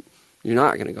 actually, you're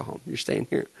not gonna go home. You're staying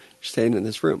here. You're staying in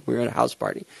this room. We were at a house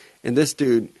party, and this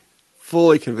dude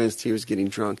fully convinced he was getting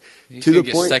drunk to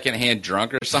the point secondhand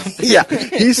drunk or something. Yeah,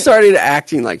 he started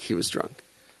acting like he was drunk.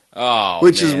 Oh,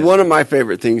 which man. is one of my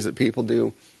favorite things that people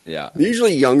do. Yeah,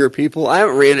 usually younger people. I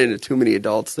haven't ran into too many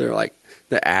adults that are like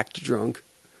that act drunk.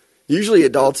 Usually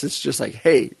adults, it's just like,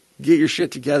 hey, get your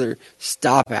shit together.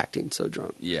 Stop acting so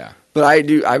drunk. Yeah. But I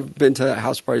do. I've been to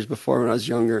house parties before when I was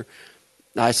younger.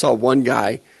 I saw one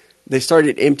guy. They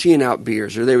started emptying out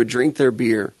beers, or they would drink their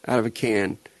beer out of a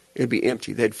can. It'd be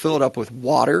empty. They'd fill it up with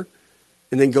water,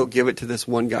 and then go give it to this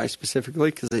one guy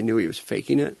specifically because they knew he was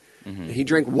faking it. Mm-hmm. And he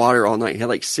drank water all night. He had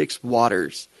like 6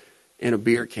 waters in a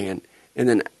beer can, and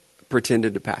then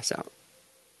pretended to pass out.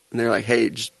 And they're like, "Hey,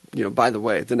 just by the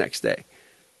way, the next day,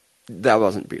 that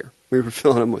wasn't beer. We were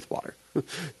filling them with water."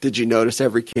 Did you notice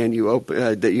every can you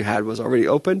that you had was already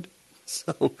opened?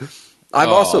 So I've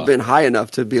also been high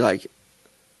enough to be like,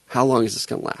 how long is this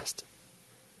going to last?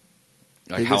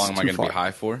 Like, how long am I going to be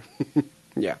high for?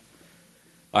 Yeah.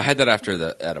 I had that after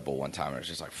the edible one time. I was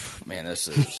just like, man, this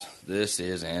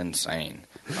is insane.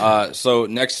 So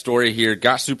next story here.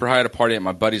 Got super high at a party at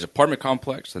my buddy's apartment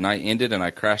complex. The night ended and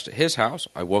I crashed at his house.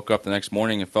 I woke up the next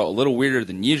morning and felt a little weirder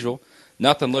than usual.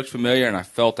 Nothing looked familiar and I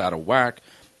felt out of whack.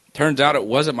 Turns out it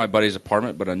wasn't my buddy's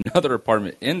apartment, but another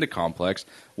apartment in the complex.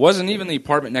 Wasn't even the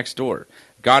apartment next door.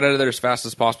 Got out of there as fast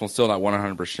as possible. Still not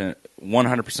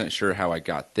 100% sure how I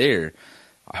got there.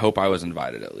 I hope I was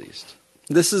invited at least.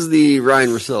 This is the Ryan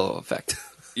Russillo effect.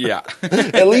 Yeah.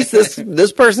 At least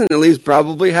this person at least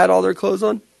probably had all their clothes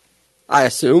on. I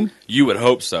assume. You would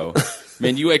hope so.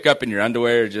 Man, you wake up in your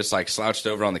underwear, just like slouched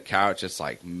over on the couch. It's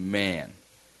like, man.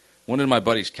 When did my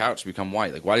buddy's couch become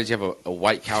white? Like, why did you have a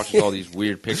white couch with all these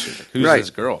weird pictures? Like, who's this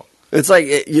girl? It's like,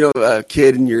 a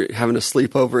kid and you're having a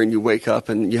sleepover and you wake up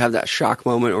and you have that shock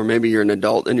moment, or maybe you're an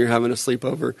adult and you're having a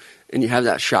sleepover and you have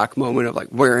that shock moment of like,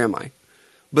 where am I?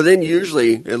 But then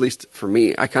usually, at least for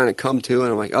me, I kind of come to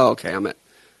and I'm like, oh, okay, I'm at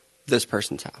this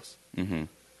person's house. Mm-hmm.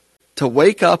 To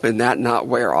wake up and that not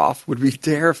wear off would be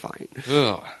terrifying.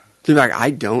 Ugh. To be like,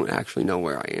 I don't actually know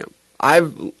where I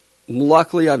am.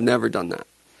 Luckily, I've never done that.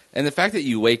 And the fact that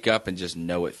you wake up and just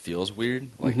know it feels weird,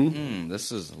 like,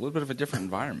 this is a little bit of a different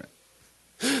environment.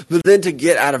 But then to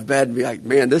get out of bed and be like,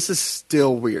 man, this is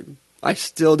still weird. I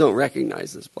still don't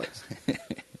recognize this place.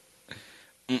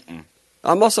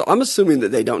 I'm assuming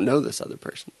that they don't know this other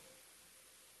person.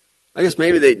 I guess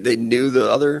maybe they knew the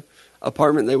other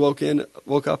apartment they woke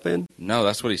up in. No,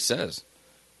 that's what he says.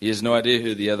 He has no idea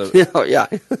who the other. Yeah.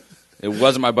 It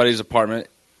wasn't my buddy's apartment.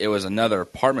 It was another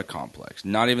apartment complex,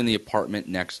 not even the apartment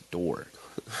next door.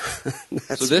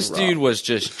 So this dude was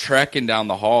just trekking down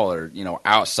the hall or,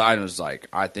 outside and was like,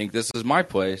 I think this is my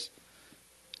place.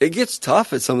 It gets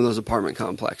tough at some of those apartment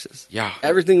complexes. Yeah.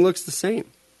 Everything looks the same.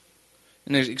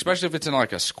 And especially if it's in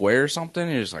like a square or something,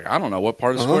 you're just like, I don't know what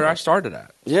part of the square I started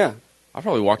at. Yeah. I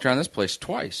probably walked around this place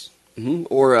twice. Mm-hmm.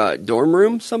 Or a dorm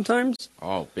room sometimes.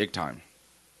 Oh, big time.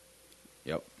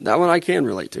 Yep. That one I can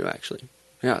relate to, actually.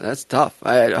 Yeah, that's tough.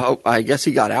 I guess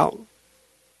he got out.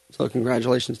 So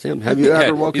congratulations to him. Have you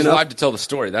ever woken up? He's alive to tell the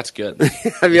story. That's good.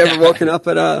 Have you ever woken up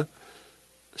at a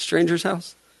stranger's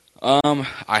house?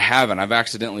 I haven't. I've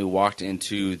accidentally walked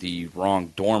into the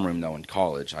wrong dorm room, though, in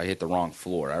college. I hit the wrong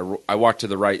floor. I walked to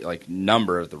the right,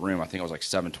 number of the room. I think it was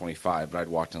 725, but I'd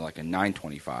walked in a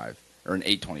 925 or an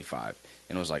 825.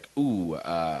 And it was like, ooh,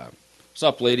 what's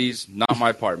up, ladies? Not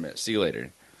my apartment. See you later.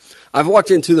 I've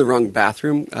walked into the wrong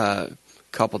bathroom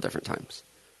couple different times.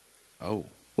 Oh.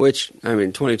 Which,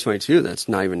 2022, that's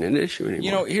not even an issue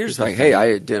anymore. Here's it's like, hey, I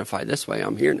identify this way.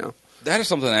 I'm here now. That is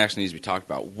something that actually needs to be talked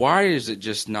about. Why is it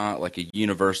just not like a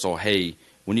universal, hey,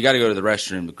 when you got to go to the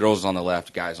restroom, the girl's on the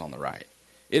left, guy's on the right?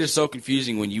 It is so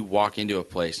confusing when you walk into a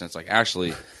place and it's like,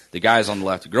 actually, the guy's on the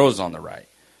left, the girl's on the right.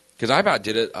 Because I about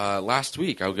did it last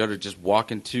week. I would go to just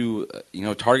walk into,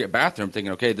 Target bathroom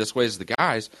thinking, okay, this way is the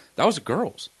guys. That was the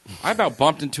girls. I about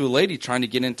bumped into a lady trying to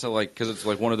get into, because it's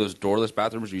one of those doorless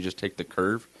bathrooms where you just take the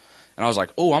curve. And I was like,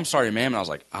 oh, I'm sorry, ma'am. And I was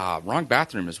like, wrong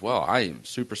bathroom as well. I am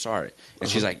super sorry. And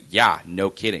she's like, yeah,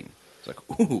 no kidding. I was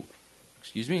like, ooh,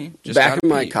 excuse me. Just back in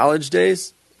my college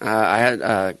days, I had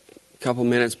a couple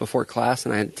minutes before class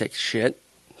and I had to take a shit.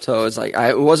 So it's like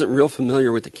I wasn't real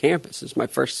familiar with the campus. It's my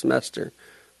first semester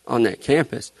on that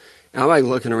campus. And I'm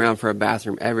looking around for a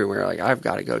bathroom everywhere. I've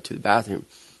got to go to the bathroom.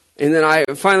 And then I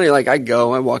finally,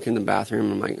 I walk in the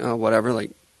bathroom. I'm like, oh, whatever.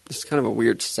 This is kind of a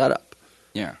weird setup.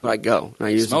 Yeah. But I go and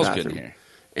I use the Smells bathroom. good in here.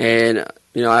 And,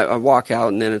 I walk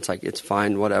out and then it's like, it's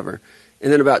fine, whatever.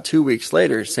 And then about 2 weeks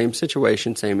later, same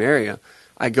situation, same area,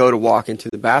 I go to walk into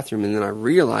the bathroom and then I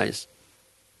realize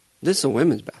this is a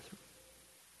women's bathroom.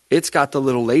 It's got the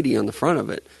little lady on the front of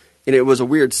it. And it was a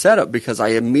weird setup because I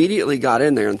immediately got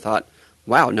in there and thought,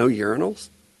 wow, no urinals?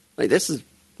 Like, this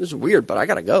is weird, but I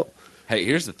got to go. Hey,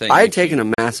 here's the thing. I had taken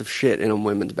a massive shit in a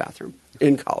women's bathroom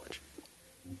in college.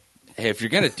 Hey, if you're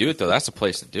gonna do it though, that's the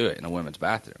place to do it, in a women's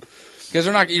bathroom. Because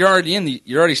you're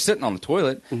already sitting on the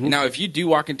toilet. Mm-hmm. Now, if you do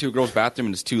walk into a girl's bathroom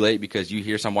and it's too late because you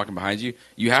hear someone walking behind you,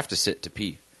 you have to sit to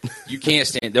pee. You can't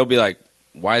stand. They'll be like,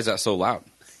 "Why is that so loud?"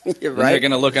 Yeah, And right? they're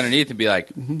gonna look underneath and be like,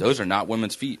 "Those are not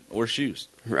women's feet or shoes."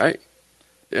 Right.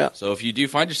 Yeah. So if you do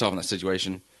find yourself in that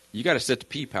situation, you got to sit to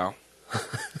pee, pal.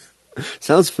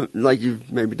 Sounds like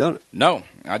you've maybe done it. No,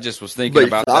 I just was But thinking you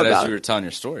about thought that about as you it. were telling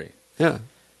your story. Yeah.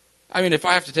 I mean, if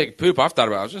I have to take a poop, I've thought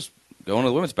about it. I was just going to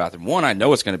the women's bathroom. One, I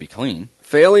know it's going to be clean.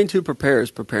 Failing to prepare is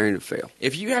preparing to fail.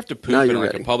 If you have to poop Now in you're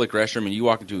like ready. a public restroom and you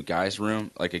walk into a guy's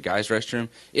room, like a guy's restroom,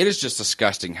 it is just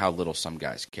disgusting how little some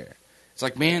guys care. It's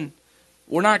like, man,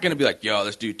 we're not going to be like, yo,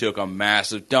 this dude took a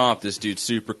massive dump. This dude's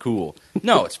super cool.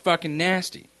 No, it's fucking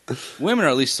nasty. Women are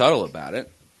at least subtle about it.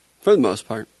 For the most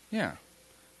part. Yeah.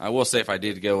 I will say if I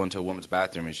did go into a woman's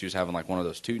bathroom and she was having like one of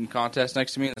those tooting contests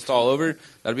next to me and it's all over,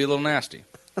 that'd be a little nasty.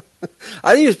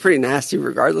 I think it's pretty nasty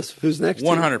regardless of who's next to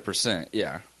you. 100%,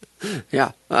 yeah.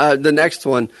 Yeah. The next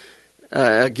one,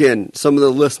 again, some of the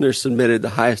listeners submitted the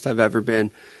highest I've ever been.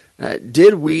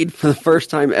 Did weed for the first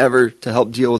time ever to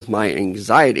help deal with my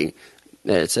anxiety.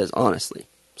 It says honestly.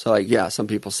 So, like, yeah, some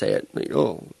people say it, like,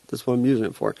 oh, that's what I'm using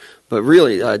it for. But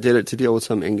really, did it to deal with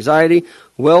some anxiety.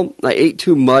 Well, I ate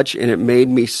too much, and it made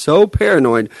me so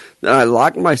paranoid that I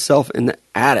locked myself in the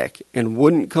attic and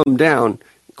wouldn't come down,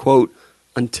 quote,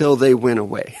 until they went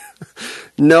away.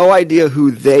 No idea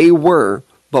who they were,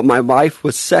 but my wife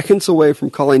was seconds away from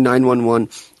calling 911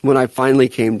 when I finally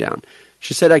came down.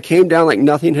 She said I came down like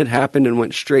nothing had happened and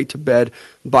went straight to bed.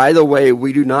 By the way,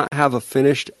 we do not have a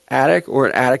finished attic or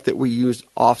an attic that we use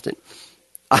often.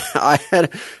 I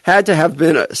had to have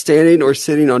been standing or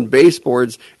sitting on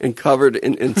baseboards and covered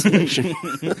in insulation.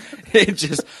 It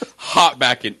just hopped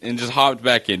back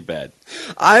in bed.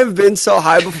 I've been so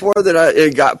high before that I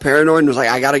got paranoid and was like,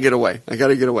 I got to get away. I got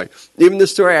to get away. Even the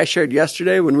story I shared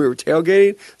yesterday when we were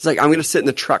tailgating, it's like, I'm going to sit in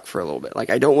the truck for a little bit. Like,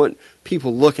 I don't want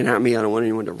people looking at me. I don't want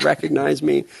anyone to recognize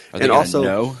me. Are they and also,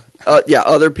 know? Yeah,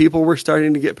 other people were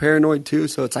starting to get paranoid too.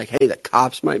 So it's like, hey, the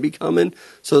cops might be coming.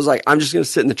 So it's like, I'm just going to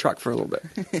sit in the truck for a little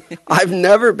bit. I've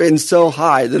never been so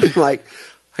high that I'm like,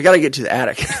 I got to get to the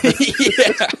attic.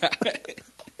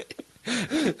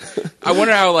 I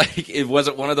wonder how, like, it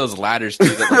wasn't one of those ladders, too,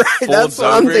 that like, Right, folds that's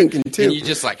what I'm over, thinking, too. and you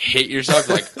just, like, hit yourself,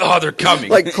 like, oh, they're coming.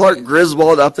 Like Clark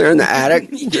Griswold up there in the attic,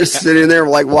 just sitting there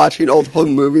like watching old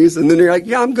home movies. And then you're like,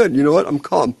 yeah, I'm good. You know what? I'm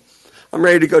calm. I'm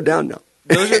ready to go down now.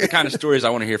 Those are the kind of stories I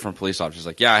want to hear from police officers.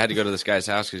 Like, yeah, I had to go to this guy's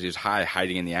house because he was high,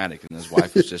 hiding in the attic, and his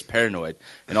wife was just paranoid.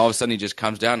 And all of a sudden, he just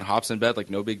comes down and hops in bed like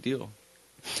no big deal.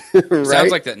 Right?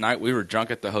 Sounds like that night we were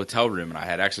drunk at the hotel room, and I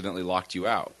had accidentally locked you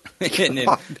out. And then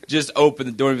just open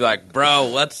the door and be like, bro,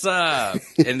 what's up?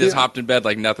 And just hopped in bed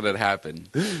like nothing had happened.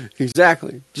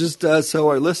 Exactly. Just so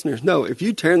our listeners know, if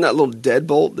you turn that little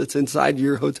deadbolt that's inside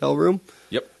your hotel room,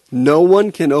 Yep. no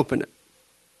one can open it.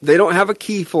 They don't have a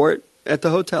key for it at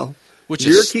the hotel. Which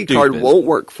Your is key card stupid. won't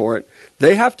work for it.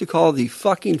 They have to call the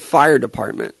fucking fire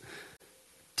department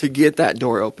to get that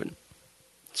door open.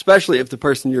 Especially if the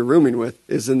person you're rooming with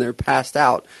is in there passed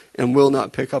out and will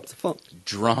not pick up the phone.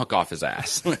 Drunk off his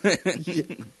ass. Let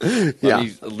Yeah.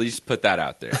 me at least put that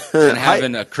out there. And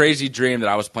having a crazy dream that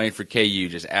I was playing for KU,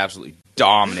 just absolutely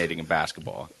dominating in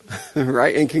basketball.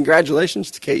 Right? And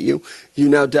congratulations to KU. You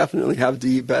now definitely have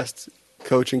the best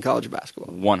coach in college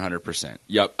basketball. 100%.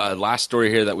 Yep. Last story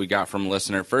here that we got from a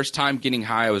listener. First time getting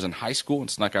high, I was in high school and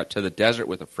snuck out to the desert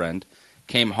with a friend.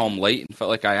 Came home late and felt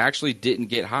like I actually didn't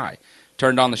get high.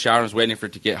 Turned on the shower and was waiting for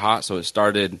it to get hot, so I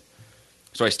started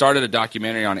a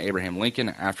documentary on Abraham Lincoln.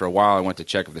 After a while, I went to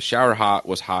check if the shower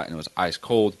was hot and it was ice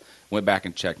cold. Went back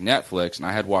and checked Netflix, and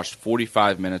I had watched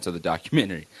 45 minutes of the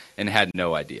documentary and had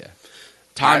no idea.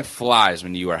 Time flies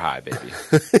when you are high, baby.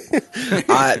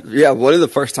 Yeah, one of the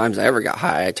first times I ever got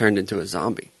high, I turned into a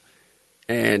zombie.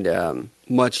 And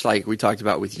much like we talked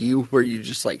about with you, where you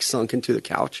just like sunk into the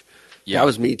couch. Yeah. That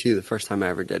was me too, the first time I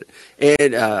ever did it.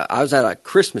 And I was at a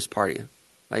Christmas party.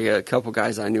 Like a couple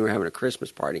guys that I knew were having a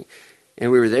Christmas party.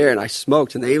 And we were there, and I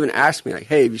smoked. And they even asked me, like,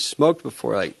 hey, have you smoked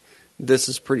before? Like, this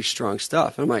is pretty strong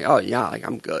stuff. And I'm like, oh, yeah, like,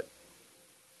 I'm good.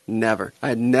 Never. I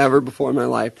had never before in my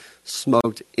life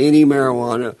smoked any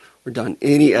marijuana or done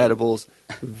any edibles.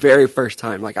 Very first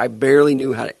time. Like, I barely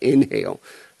knew how to inhale.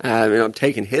 And I'm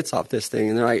taking hits off this thing.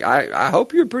 And they're like, I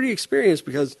hope you're pretty experienced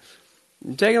because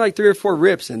I'm taking like 3 or 4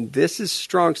 rips, and this is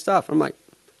strong stuff. I'm like,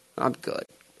 I'm good.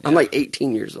 I'm like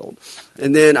 18 years old.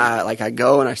 And then I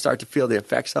go and I start to feel the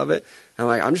effects of it. And I'm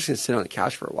like, I'm just going to sit on the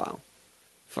couch for a while.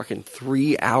 Fucking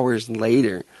 3 hours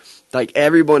later, like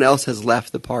everyone else has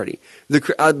left the party.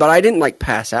 But I didn't like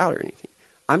pass out or anything.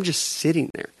 I'm just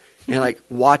sitting there and like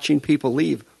watching people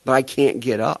leave, but I can't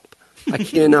get up. I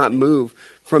cannot move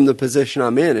from the position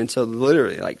I'm in. And so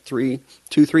literally like 2,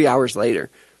 3 hours later,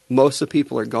 most of the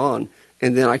people are gone.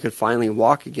 And then I could finally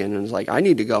walk again. And it's like, I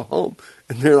need to go home.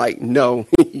 And they're like, no,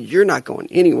 you're not going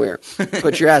anywhere.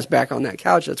 Put your ass back on that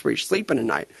couch. That's where you're sleeping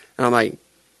tonight. And I'm like,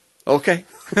 okay.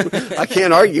 I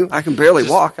can't argue. I can barely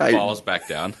walk. Falls back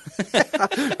down.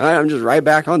 I'm just right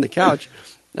back on the couch.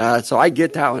 So I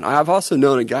get that one. I've also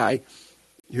known a guy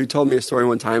who told me a story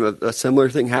one time of a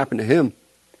similar thing happened to him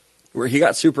where he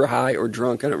got super high or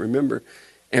drunk, I don't remember,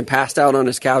 and passed out on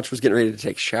his couch, was getting ready to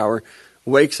take a shower,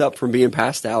 wakes up from being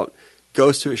passed out,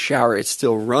 goes to a shower, it's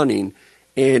still running,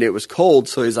 and it was cold,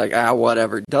 so he's like,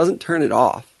 whatever, doesn't turn it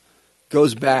off,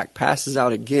 goes back, passes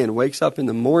out again, wakes up in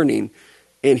the morning,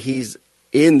 and he's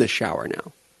in the shower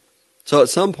now. So at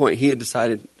some point he had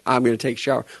decided, I'm going to take a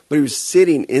shower, but he was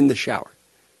sitting in the shower,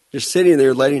 just sitting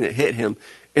there letting it hit him,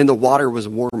 and the water was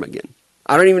warm again.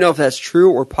 I don't even know if that's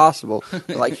true or possible.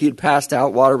 Like, he'd passed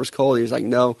out, water was cold, he was like,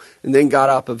 no, and then got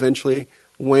up eventually,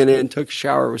 went in, took a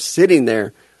shower, was sitting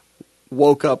there,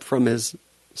 woke up from his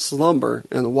slumber,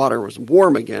 and the water was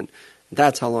warm again.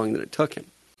 That's how long that it took him.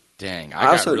 Dang,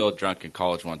 I got real drunk in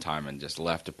college one time and just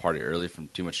left a party early from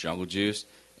too much jungle juice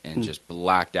and just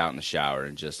blacked out in the shower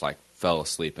and just like fell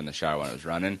asleep in the shower when I was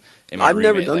running. And my roommate,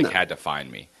 never done that. Had to find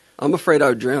me. I'm afraid I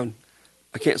would drown.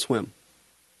 I can't swim.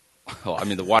 Well, I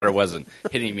mean, the water wasn't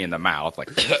hitting me in the mouth. Like,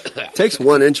 it takes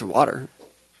 1 inch of water.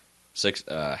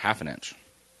 Half an inch.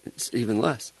 It's even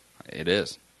less. It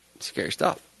is. Scary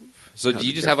stuff. So do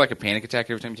you just have like a panic attack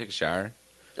every time you take a shower?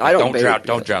 I don't drown.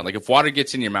 Don't drown. Like, if water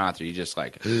gets in your mouth, are you just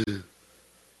like...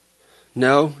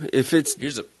 No, if it's...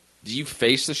 Do you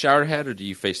face the shower head or do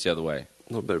you face the other way?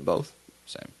 A little bit of both.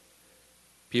 Same.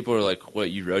 People are like,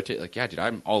 what, you rotate? Like, yeah, dude,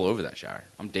 I'm all over that shower.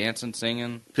 I'm dancing,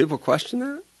 singing. People question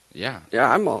that? Yeah. Yeah,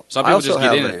 I'm all... Some people just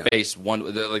get in and face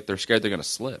one... They're scared they're going to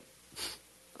slip.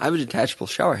 I have a detachable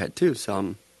shower head, too, so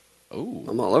I'm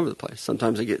all over the place.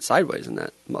 Sometimes I get sideways in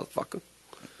that motherfucker.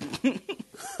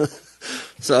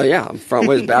 So, yeah, I'm front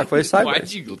ways, back ways, sideways.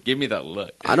 Why'd you give me that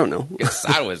look? I don't know. Get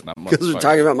sideways in that motherfucker. Because we're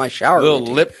talking about my shower little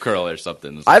routine. Lip curl or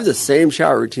something. I have the same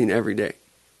shower routine every day.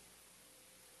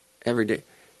 Every day.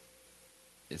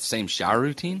 It's the same shower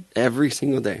routine? Every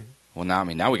single day. Well, now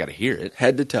we got to hear it.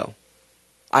 Head to toe.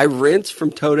 I rinse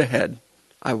from toe to head.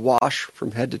 I wash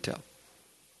from head to toe.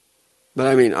 But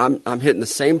I mean, I'm hitting the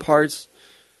same parts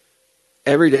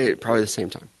every day at probably the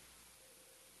same time.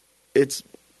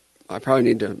 I probably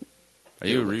need to... Are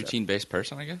you a routine-based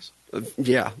person, I guess?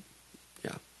 Yeah.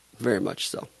 Yeah. Very much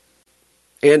so.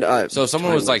 And so if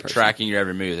someone was like tracking your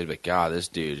every move, they'd be like, God, this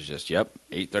dude is just,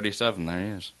 8:37, there he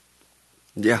is.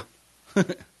 Yeah.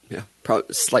 Yeah. Probably,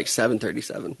 it's like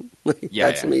 7:37.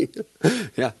 That's me.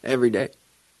 Yeah, every day.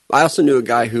 I also knew a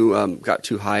guy who got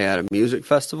too high at a music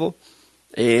festival,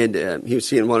 and he was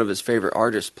seeing one of his favorite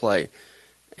artists play,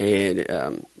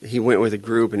 and he went with a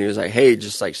group, and he was like, hey,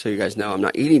 just like so you guys know, I'm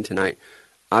not eating tonight.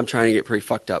 I'm trying to get pretty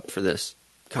fucked up for this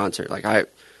concert. Like, I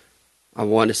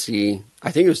want to see,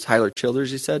 I think it was Tyler Childers,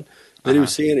 he said, that he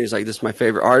was seeing. He was like, this is my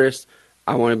favorite artist.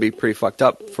 I want to be pretty fucked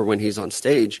up for when he's on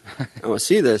stage. I want to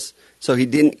see this. So he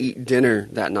didn't eat dinner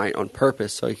that night on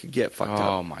purpose so he could get fucked up.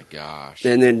 Oh, my gosh.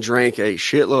 And then drank a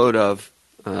shitload of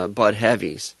Bud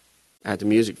Heavies at the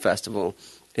music festival,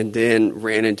 and then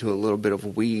ran into a little bit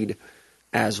of weed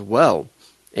as well,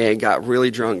 and got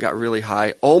really drunk, got really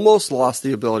high, almost lost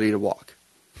the ability to walk.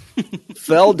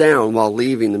 Fell down while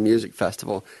leaving the music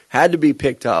festival, had to be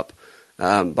picked up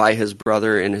by his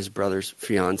brother and his brother's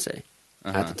fiance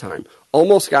at the time.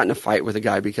 Almost got in a fight with a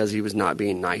guy because he was not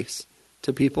being nice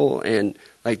to people, and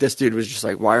like this dude was just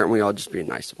like, why aren't we all just being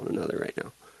nice to one another right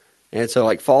now? And so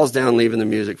like falls down leaving the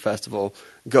music festival,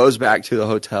 goes back to the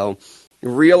hotel,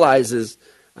 realizes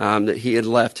that he had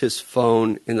left his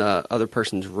phone in the other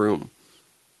person's room.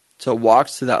 So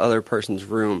walks to that other person's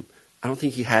room. I don't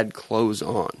think he had clothes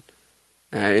on.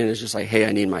 And it's just like, hey,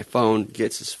 I need my phone.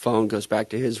 Gets his phone, goes back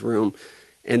to his room.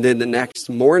 And then the next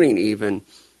morning even,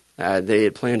 they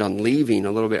had planned on leaving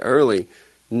a little bit early,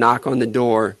 knock on the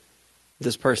door.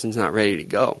 This person's not ready to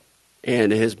go.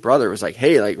 And his brother was like,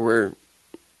 hey, like we're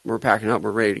we're packing up.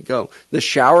 We're ready to go. The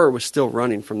shower was still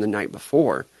running from the night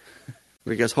before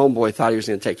because homeboy thought he was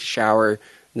going to take a shower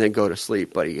and then go to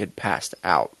sleep, but he had passed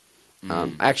out.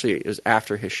 Actually, it was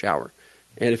after his shower.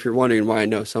 And if you're wondering why I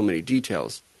know so many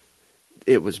details,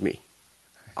 it was me.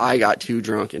 I got too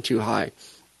drunk and too high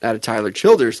at a Tyler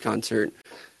Childers concert,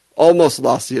 almost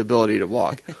lost the ability to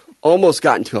walk, almost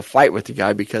got into a fight with the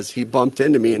guy because he bumped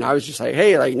into me, and I was just like,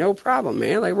 hey, like, no problem,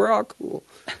 man. Like, we're all cool.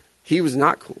 He was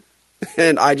not cool.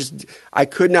 And I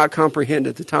could not comprehend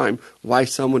at the time why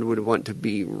someone would want to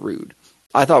be rude.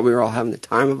 I thought we were all having the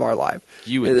time of our life.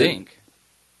 You would think.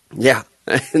 Yeah.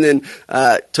 And then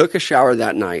took a shower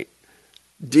that night.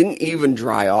 Didn't even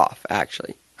dry off,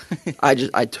 actually.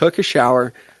 I took a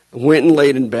shower, went and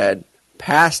laid in bed,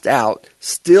 passed out,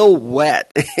 still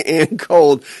wet and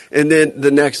cold, and then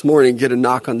the next morning get a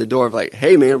knock on the door of like,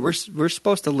 hey, man, we're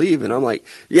supposed to leave. And I'm like,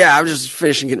 yeah, I was just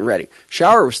finishing getting ready.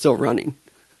 Shower was still running,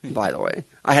 by the way.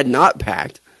 I had not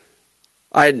packed.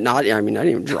 I didn't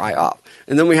even dry off.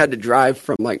 And then we had to drive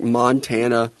from like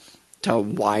Montana to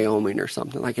Wyoming or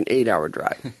something, like an 8-hour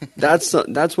drive. That's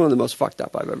one of the most fucked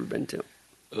up I've ever been to.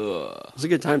 Ugh. It was a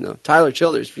good time, though. Tyler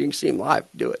Childers, if you can see him live,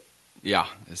 do it. Yeah,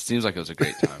 it seems like it was a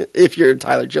great time. If you're a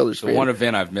Tyler Childers The fan. one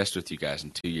event I've missed with you guys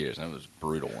in 2 years, and it was a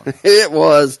brutal one. It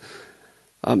was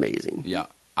amazing. Yeah,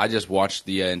 I just watched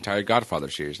the entire Godfather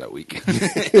series that week.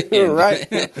 Right.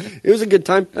 It was a good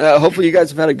time. Hopefully you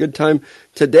guys have had a good time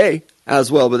today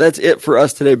as well. But that's it for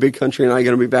us today. Big Country and I are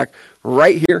going to be back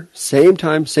right here, same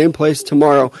time, same place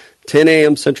tomorrow, 10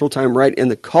 a.m. Central Time, right in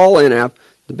the Call-In app,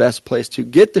 the best place to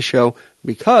get the show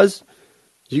because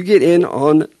you get in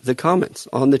on the comments,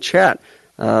 on the chat.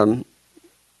 Yeah,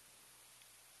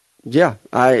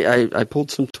 I pulled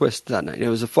some twists that night. It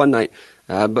was a fun night.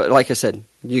 But like I said,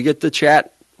 you get the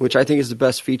chat, which I think is the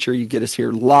best feature. You get us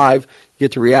here live. You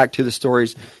get to react to the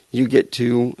stories. You get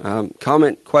to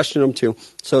comment, question them too.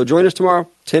 So join us tomorrow,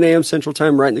 10 a.m. Central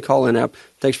Time, right in the Call-In app.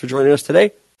 Thanks for joining us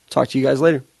today. Talk to you guys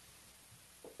later.